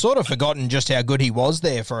 Mate, it's sort of forgotten just how good he was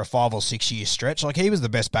there for a 5 or 6 year stretch. Like, he was the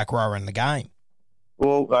best back rower in the game.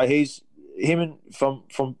 Well, everyone's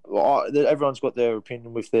got their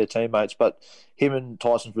opinion with their teammates, but him and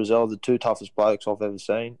Tyson Frizzell are the 2 toughest blokes I've ever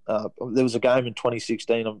seen. There was a game in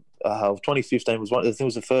 2016, 2015 was one. I think it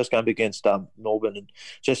was the first game against Melbourne, and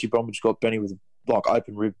Jesse Bromwich got Benny with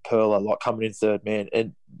open rib perler, coming in third man,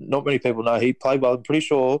 and not many people know he played well. I'm pretty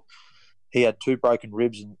sure he had 2 broken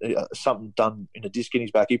ribs and something done in a disc in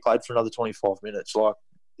his back. He played for another 25 minutes.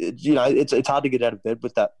 It's hard to get out of bed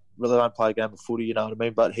with that. Really don't play a game of footy, you know what I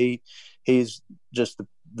mean? But he's just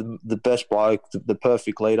the best bloke, the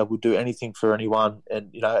perfect leader, would do anything for anyone.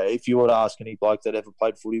 And, if you were to ask any bloke that ever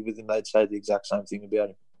played footy with him, they'd say the exact same thing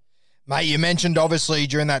about him. Mate, you mentioned obviously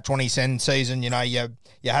during that 2010 season, you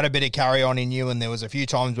had a bit of carry on in you, and there was a few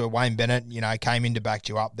times where Wayne Bennett, came in to back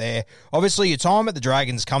you up there. Obviously, your time at the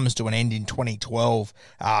Dragons comes to an end in 2012.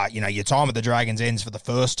 Your time at the Dragons ends for the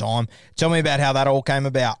first time. Tell me about how that all came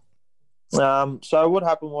about. So what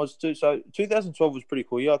happened was 2012 was pretty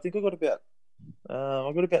cool. Yeah, I think I got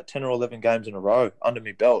about 10 or 11 games in a row under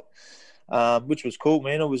my belt. Which was cool,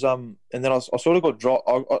 man. It was and then I sort of got dropped.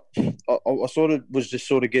 I sort of was just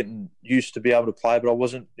sort of getting used to be able to play, but I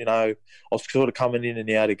wasn't. I was sort of coming in and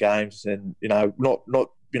out of games, and not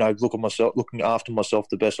looking after myself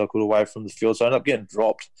the best I could away from the field. So I ended up getting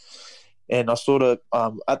dropped, and I sort of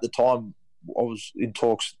at the time I was in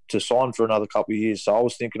talks to sign for another couple of years. So I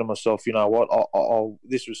was thinking to myself, you know what?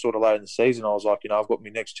 This was sort of late in the season. I was like, I've got my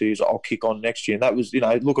next 2 years. I'll kick on next year, and that was,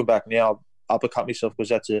 looking back now, uppercut myself because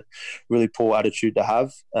that's a really poor attitude to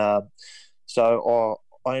have. So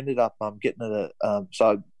I ended up getting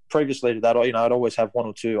so previously to that, I'd always have 1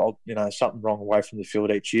 or 2, something wrong away from the field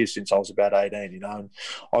each year since I was about 18, and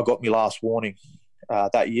I got my last warning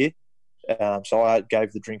that year. So I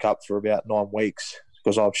gave the drink up for about 9 weeks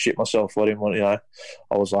because I shit myself. I didn't want, I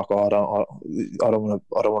was like, I don't want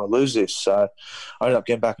to lose this. So I ended up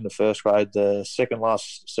getting back into first grade, the second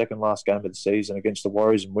last game of the season against the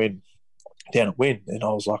Warriors, and win. Down at Win, and I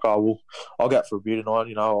was like, I'll go out for a beer tonight.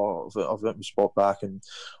 I've earned my spot back, and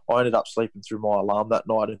I ended up sleeping through my alarm that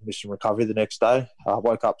night and missing recovery the next day. I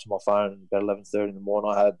woke up to my phone about 11:30 in the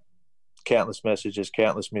morning. I had countless messages,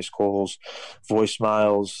 countless missed calls,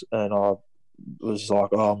 voicemails, and I was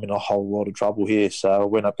like, I'm in a whole lot of trouble here. So I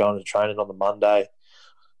went up going to training on the Monday.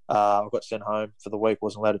 I got sent home for the week.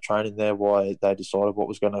 Wasn't allowed to train in there while they decided what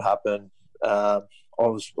was going to happen. I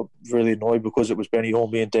was really annoyed because it was Benny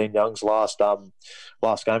Hornby and Dean Young's last game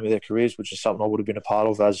of their careers, which is something I would have been a part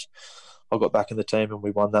of as I got back in the team and we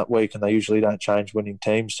won that week, and they usually don't change winning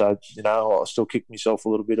teams. So, I still kicked myself a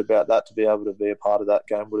little bit about that. To be able to be a part of that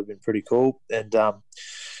game would have been pretty cool. And it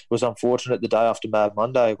was unfortunate the day after Mad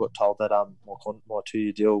Monday, I got told that my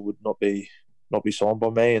 2-year deal would not be signed by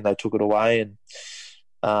me, and they took it away, and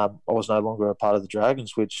I was no longer a part of the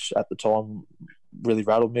Dragons, which at the time really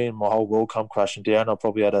rattled me, and my whole world come crashing down. I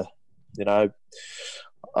probably had a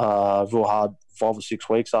real hard 5 or 6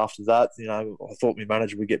 weeks after that. I thought my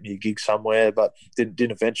manager would get me a gig somewhere, but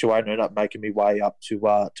didn't eventuate, and ended up making me way up to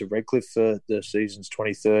Redcliffe for the seasons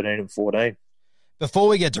 2013 and 14. Before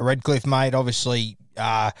we get to Redcliffe, mate, obviously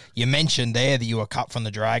you mentioned there that you were cut from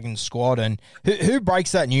the Dragons squad, and who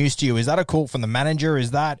breaks that news to you? Is that a call from the manager?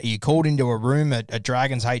 Are you called into a room at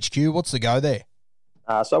Dragons HQ? What's the go there?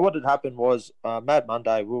 So what had happened was Mad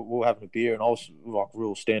Monday, we were having a beer, and I was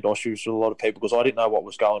real standoffish with a lot of people because I didn't know what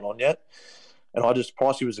was going on yet. And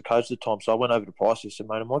Pricey was the coach at the time, so I went over to Pricey and said,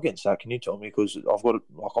 mate, am I getting sacked? Can you tell me? Because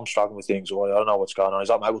I'm struggling with things, or I don't know what's going on. He's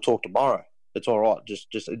like, mate, we'll talk tomorrow. It's all right.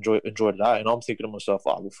 Just enjoy today. And I'm thinking to myself,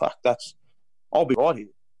 well, fuck, I'll be right here.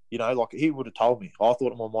 He would have told me. I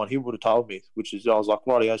thought in my mind he would have told me, I was like,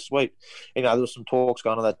 rightio, sweet. There was some talks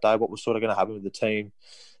going on that day, what was sort of going to happen with the team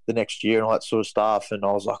the next year and all that sort of stuff. And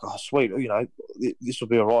I was like, oh, sweet, this will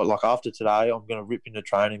be all right. After today, I'm going to rip into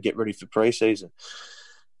training and get ready for pre-season.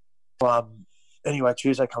 anyway,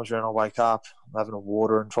 Tuesday comes around, I wake up, I'm having a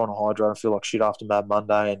water and trying to hydrate. I feel like shit after Mad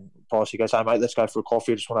Monday, and Pricey goes, "Hey, mate, let's go for a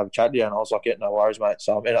coffee. I just want to have a chat to you." And I was like, "Yeah, no worries, mate."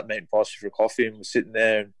 So I ended up meeting Pricey for a coffee, and we're sitting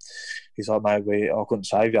there, and he's like, "Mate, I couldn't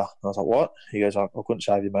save you." And I was like, "What?" He goes, "I couldn't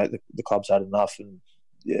save you, mate. The club's had enough, and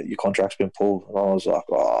yeah, your contract's been pulled." And I was like,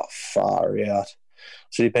 "Oh, far out."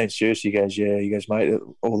 So he's being serious. He goes, "Yeah." He goes, "Mate,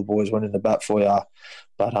 all the boys went in the bat for you,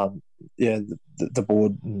 but yeah, the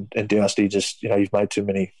board and DSD just, you've made too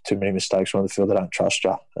many mistakes on the field. They don't trust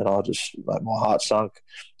you." And I just, like, my heart sunk.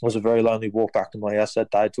 It was a very lonely walk back to my house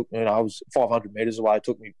that day. It took me, I was 500 metres away. It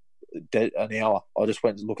took me an hour. I just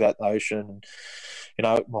went to look at the ocean, and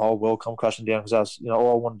my whole world come crashing down, because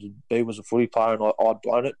all I wanted to be was a footy player, and I'd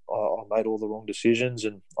blown it. I made all the wrong decisions,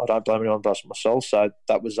 and I don't blame anyone but myself. So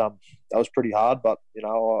that was pretty hard, but a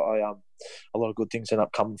lot of good things ended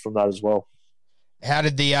up coming from that as well. How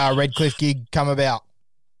did the Redcliffe gig come about?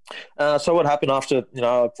 So what happened after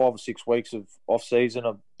 5 or 6 weeks of off season?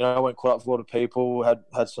 I went caught up with a lot of people.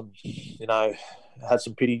 Had some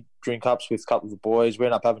pity drink ups with a couple of the boys. We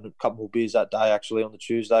ended up having a couple more beers that day, actually, on the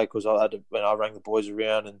Tuesday, because I rang the boys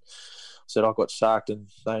around and said I got sacked, and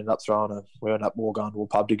they ended up we ended up all going to a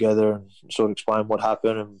pub together and sort of explained what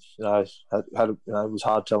happened. And it was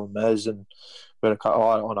hard telling Mez, and I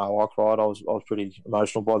know I cried. I was pretty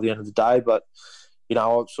emotional by the end of the day, but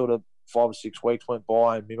I sort of 5 or 6 weeks went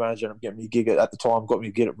by, and my manager ended up getting me a gig at the time, got me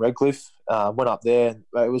a gig at Redcliffe. Went up there, and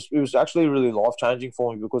it was actually really life-changing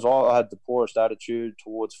for me, because I had the poorest attitude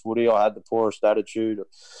towards footy. I had the poorest attitude,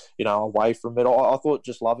 away from it. I thought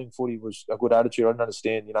just loving footy was a good attitude. I didn't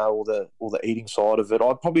understand, all the eating side of it.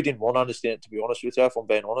 I probably didn't want to understand it, to be honest with you, if I'm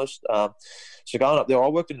being honest. So going up there, I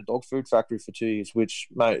worked in a dog food factory for 2 years, which,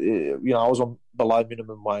 mate, I was on below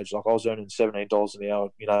minimum wage. Like, I was earning $17 an hour,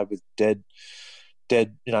 with dead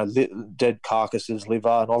carcasses, liver,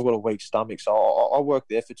 and I've got a weak stomach. So I worked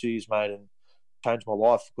there for 2 years, mate, and changed my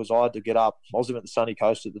life, because I had to get up. I was living at the sunny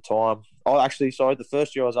coast at the time. The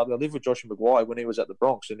first year I was up there, I lived with Joshua Maguire when he was at the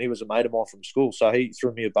Bronx, and he was a mate of mine from school. So he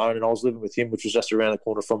threw me a bone, and I was living with him, which was just around the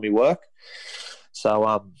corner from me work. So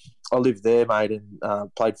I lived there, mate,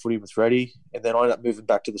 and played footy with Reddy. And then I ended up moving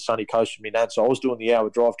back to the sunny coast with me nan. So I was doing the hour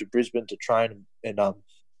drive to Brisbane to train and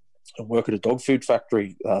work at a dog food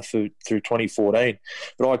factory through 2014.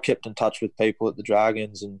 But I kept in touch with people at the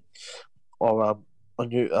Dragons, and I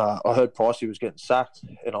knew I heard Pricey was getting sacked,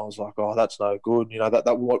 and I was like, "Oh, that's no good."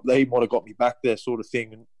 That he might have got me back there, sort of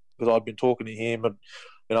thing, because I'd been talking to him, and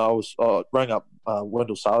I rang up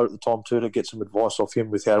Wendell Saylor at the time too, to get some advice off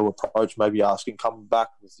him with how to approach, maybe asking coming back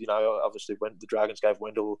with, obviously when the Dragons gave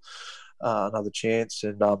Wendell another chance,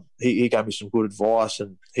 and he gave me some good advice,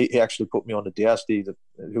 and he actually put me on to Dowsty,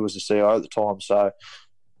 who was the CEO at the time. So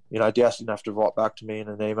Dowsty didn't have to write back to me in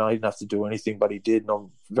an email. He didn't have to do anything, but he did, and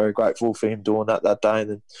I'm very grateful for him doing that day. And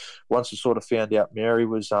then once I sort of found out Mary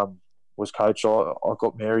was coach, I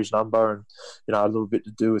got Mary's number, and a little bit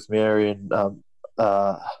to do with Mary, and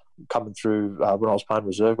coming through when I was playing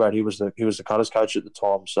reserve grade, he was the cutters coach at the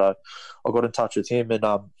time. So I got in touch with him, and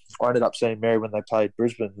I ended up seeing Mary when they played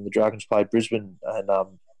Brisbane, and the Dragons played Brisbane, and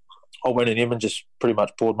I went in him and just pretty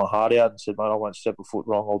much poured my heart out and said, "Mate, I won't step a foot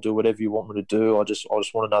wrong. I'll do whatever you want me to do. I just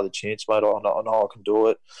want another chance, mate. I know I can do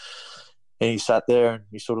it." And he sat there and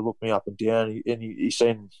he sort of looked me up and down, and he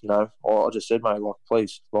seen, I just said, "Mate, like,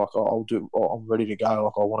 please, like, I'm ready to go.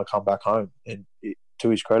 Like, I want to come back home." And to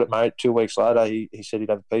his credit, mate, 2 weeks later, he said he'd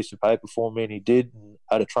have a piece of paper for me, and he did, and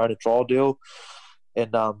had a trainer trial deal.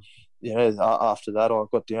 And after that, I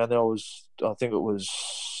got down there.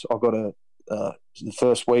 I got the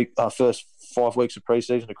first 5 weeks of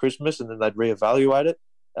preseason to Christmas, and then they'd reevaluate it.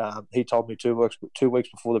 He told me 2 weeks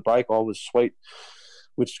before the break I was sweet,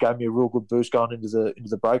 which gave me a real good boost going into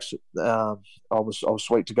the breaks. I was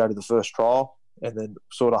sweet to go to the first trial, and then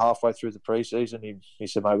sort of halfway through the preseason, he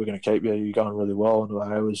said, "Mate, we're going to keep you. You're going really well." And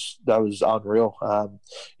that was unreal.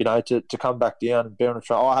 To come back down and be on a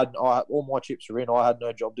trial. I had all my chips were in. I had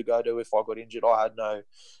no job to go to if I got injured. I had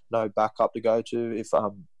no backup to go to if I,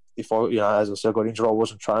 as I said, got injured, I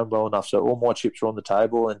wasn't trained well enough. So all my chips were on the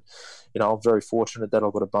table, and I'm very fortunate that I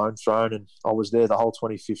got a bone thrown, and I was there the whole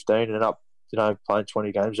 2015 and ended up playing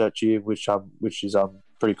 20 games that year, which is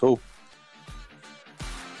pretty cool.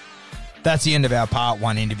 That's the end of our Part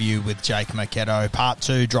 1 interview with Jake Marchetto. Part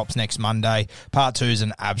 2 drops next Monday. Part 2 is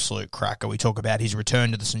an absolute cracker. We talk about his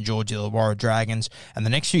return to the St George Illawarra Dragons, and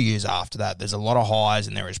the next few years after that, there's a lot of highs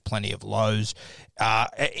and there is plenty of lows.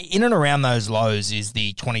 In and around those lows is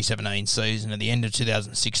the 2017 season. At the end of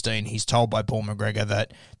 2016, he's told by Paul McGregor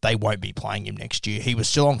that they won't be playing him next year. He was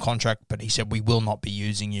still on contract, but he said, "We will not be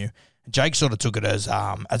using you." Jake sort of took it as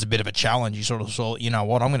a bit of a challenge. He sort of saw, you know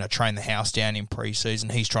what, I'm going to train the house down in pre-season.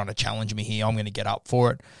 He's trying to challenge me here. I'm going to get up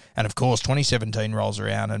for it. And, of course, 2017 rolls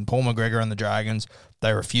around, and Paul McGregor and the Dragons,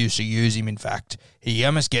 they refuse to use him. In fact, he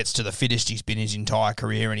almost gets to the fittest he's been his entire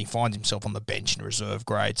career, and he finds himself on the bench in reserve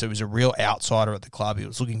grade. So he was a real outsider at the club. He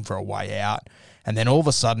was looking for a way out. And then all of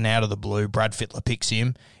a sudden, out of the blue, Brad Fittler picks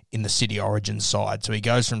him in the City Origins side. So he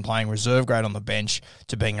goes from playing reserve grade on the bench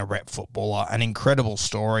to being a rep footballer. An incredible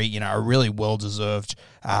story, you know, a really well-deserved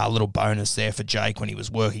little bonus there for Jake when he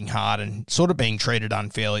was working hard and sort of being treated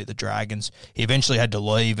unfairly at the Dragons. He eventually had to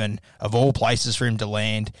leave, and of all places for him to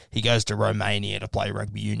land, he goes to Romania to play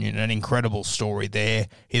rugby union. An incredible story there.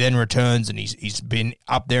 He then returns, and he's been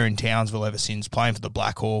up there in Townsville ever since, playing for the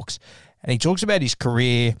Blackhawks. And he talks about his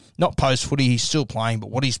career, not post-footy, he's still playing,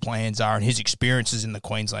 but what his plans are and his experiences in the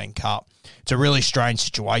Queensland Cup. It's a really strange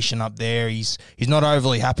situation up there. He's not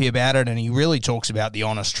overly happy about it, and he really talks about the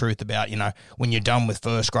honest truth about, you know, when you're done with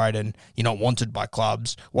first grade and you're not wanted by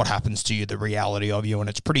clubs, what happens to you, the reality of you, and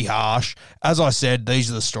it's pretty harsh. As I said,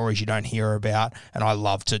 these are the stories you don't hear about, and I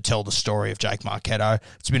love to tell the story of Jake Marchetto.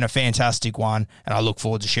 It's been a fantastic one, and I look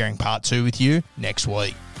forward to sharing part 2 with you next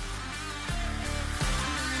week.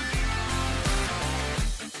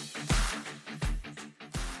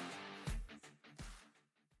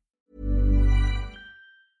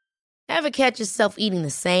 Ever catch yourself eating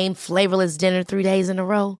the same flavorless dinner 3 days in a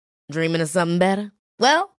row? Dreaming of something better?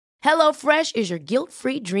 Well, HelloFresh is your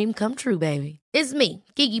guilt-free dream come true, baby. It's me,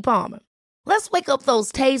 Keke Palmer. Let's wake up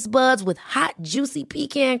those taste buds with hot, juicy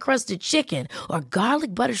pecan-crusted chicken or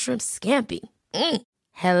garlic butter shrimp scampi.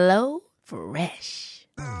 Hello Fresh.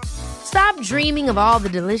 Stop dreaming of all the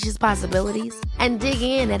delicious possibilities and dig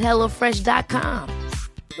in at HelloFresh.com.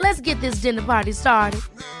 Let's get this dinner party started.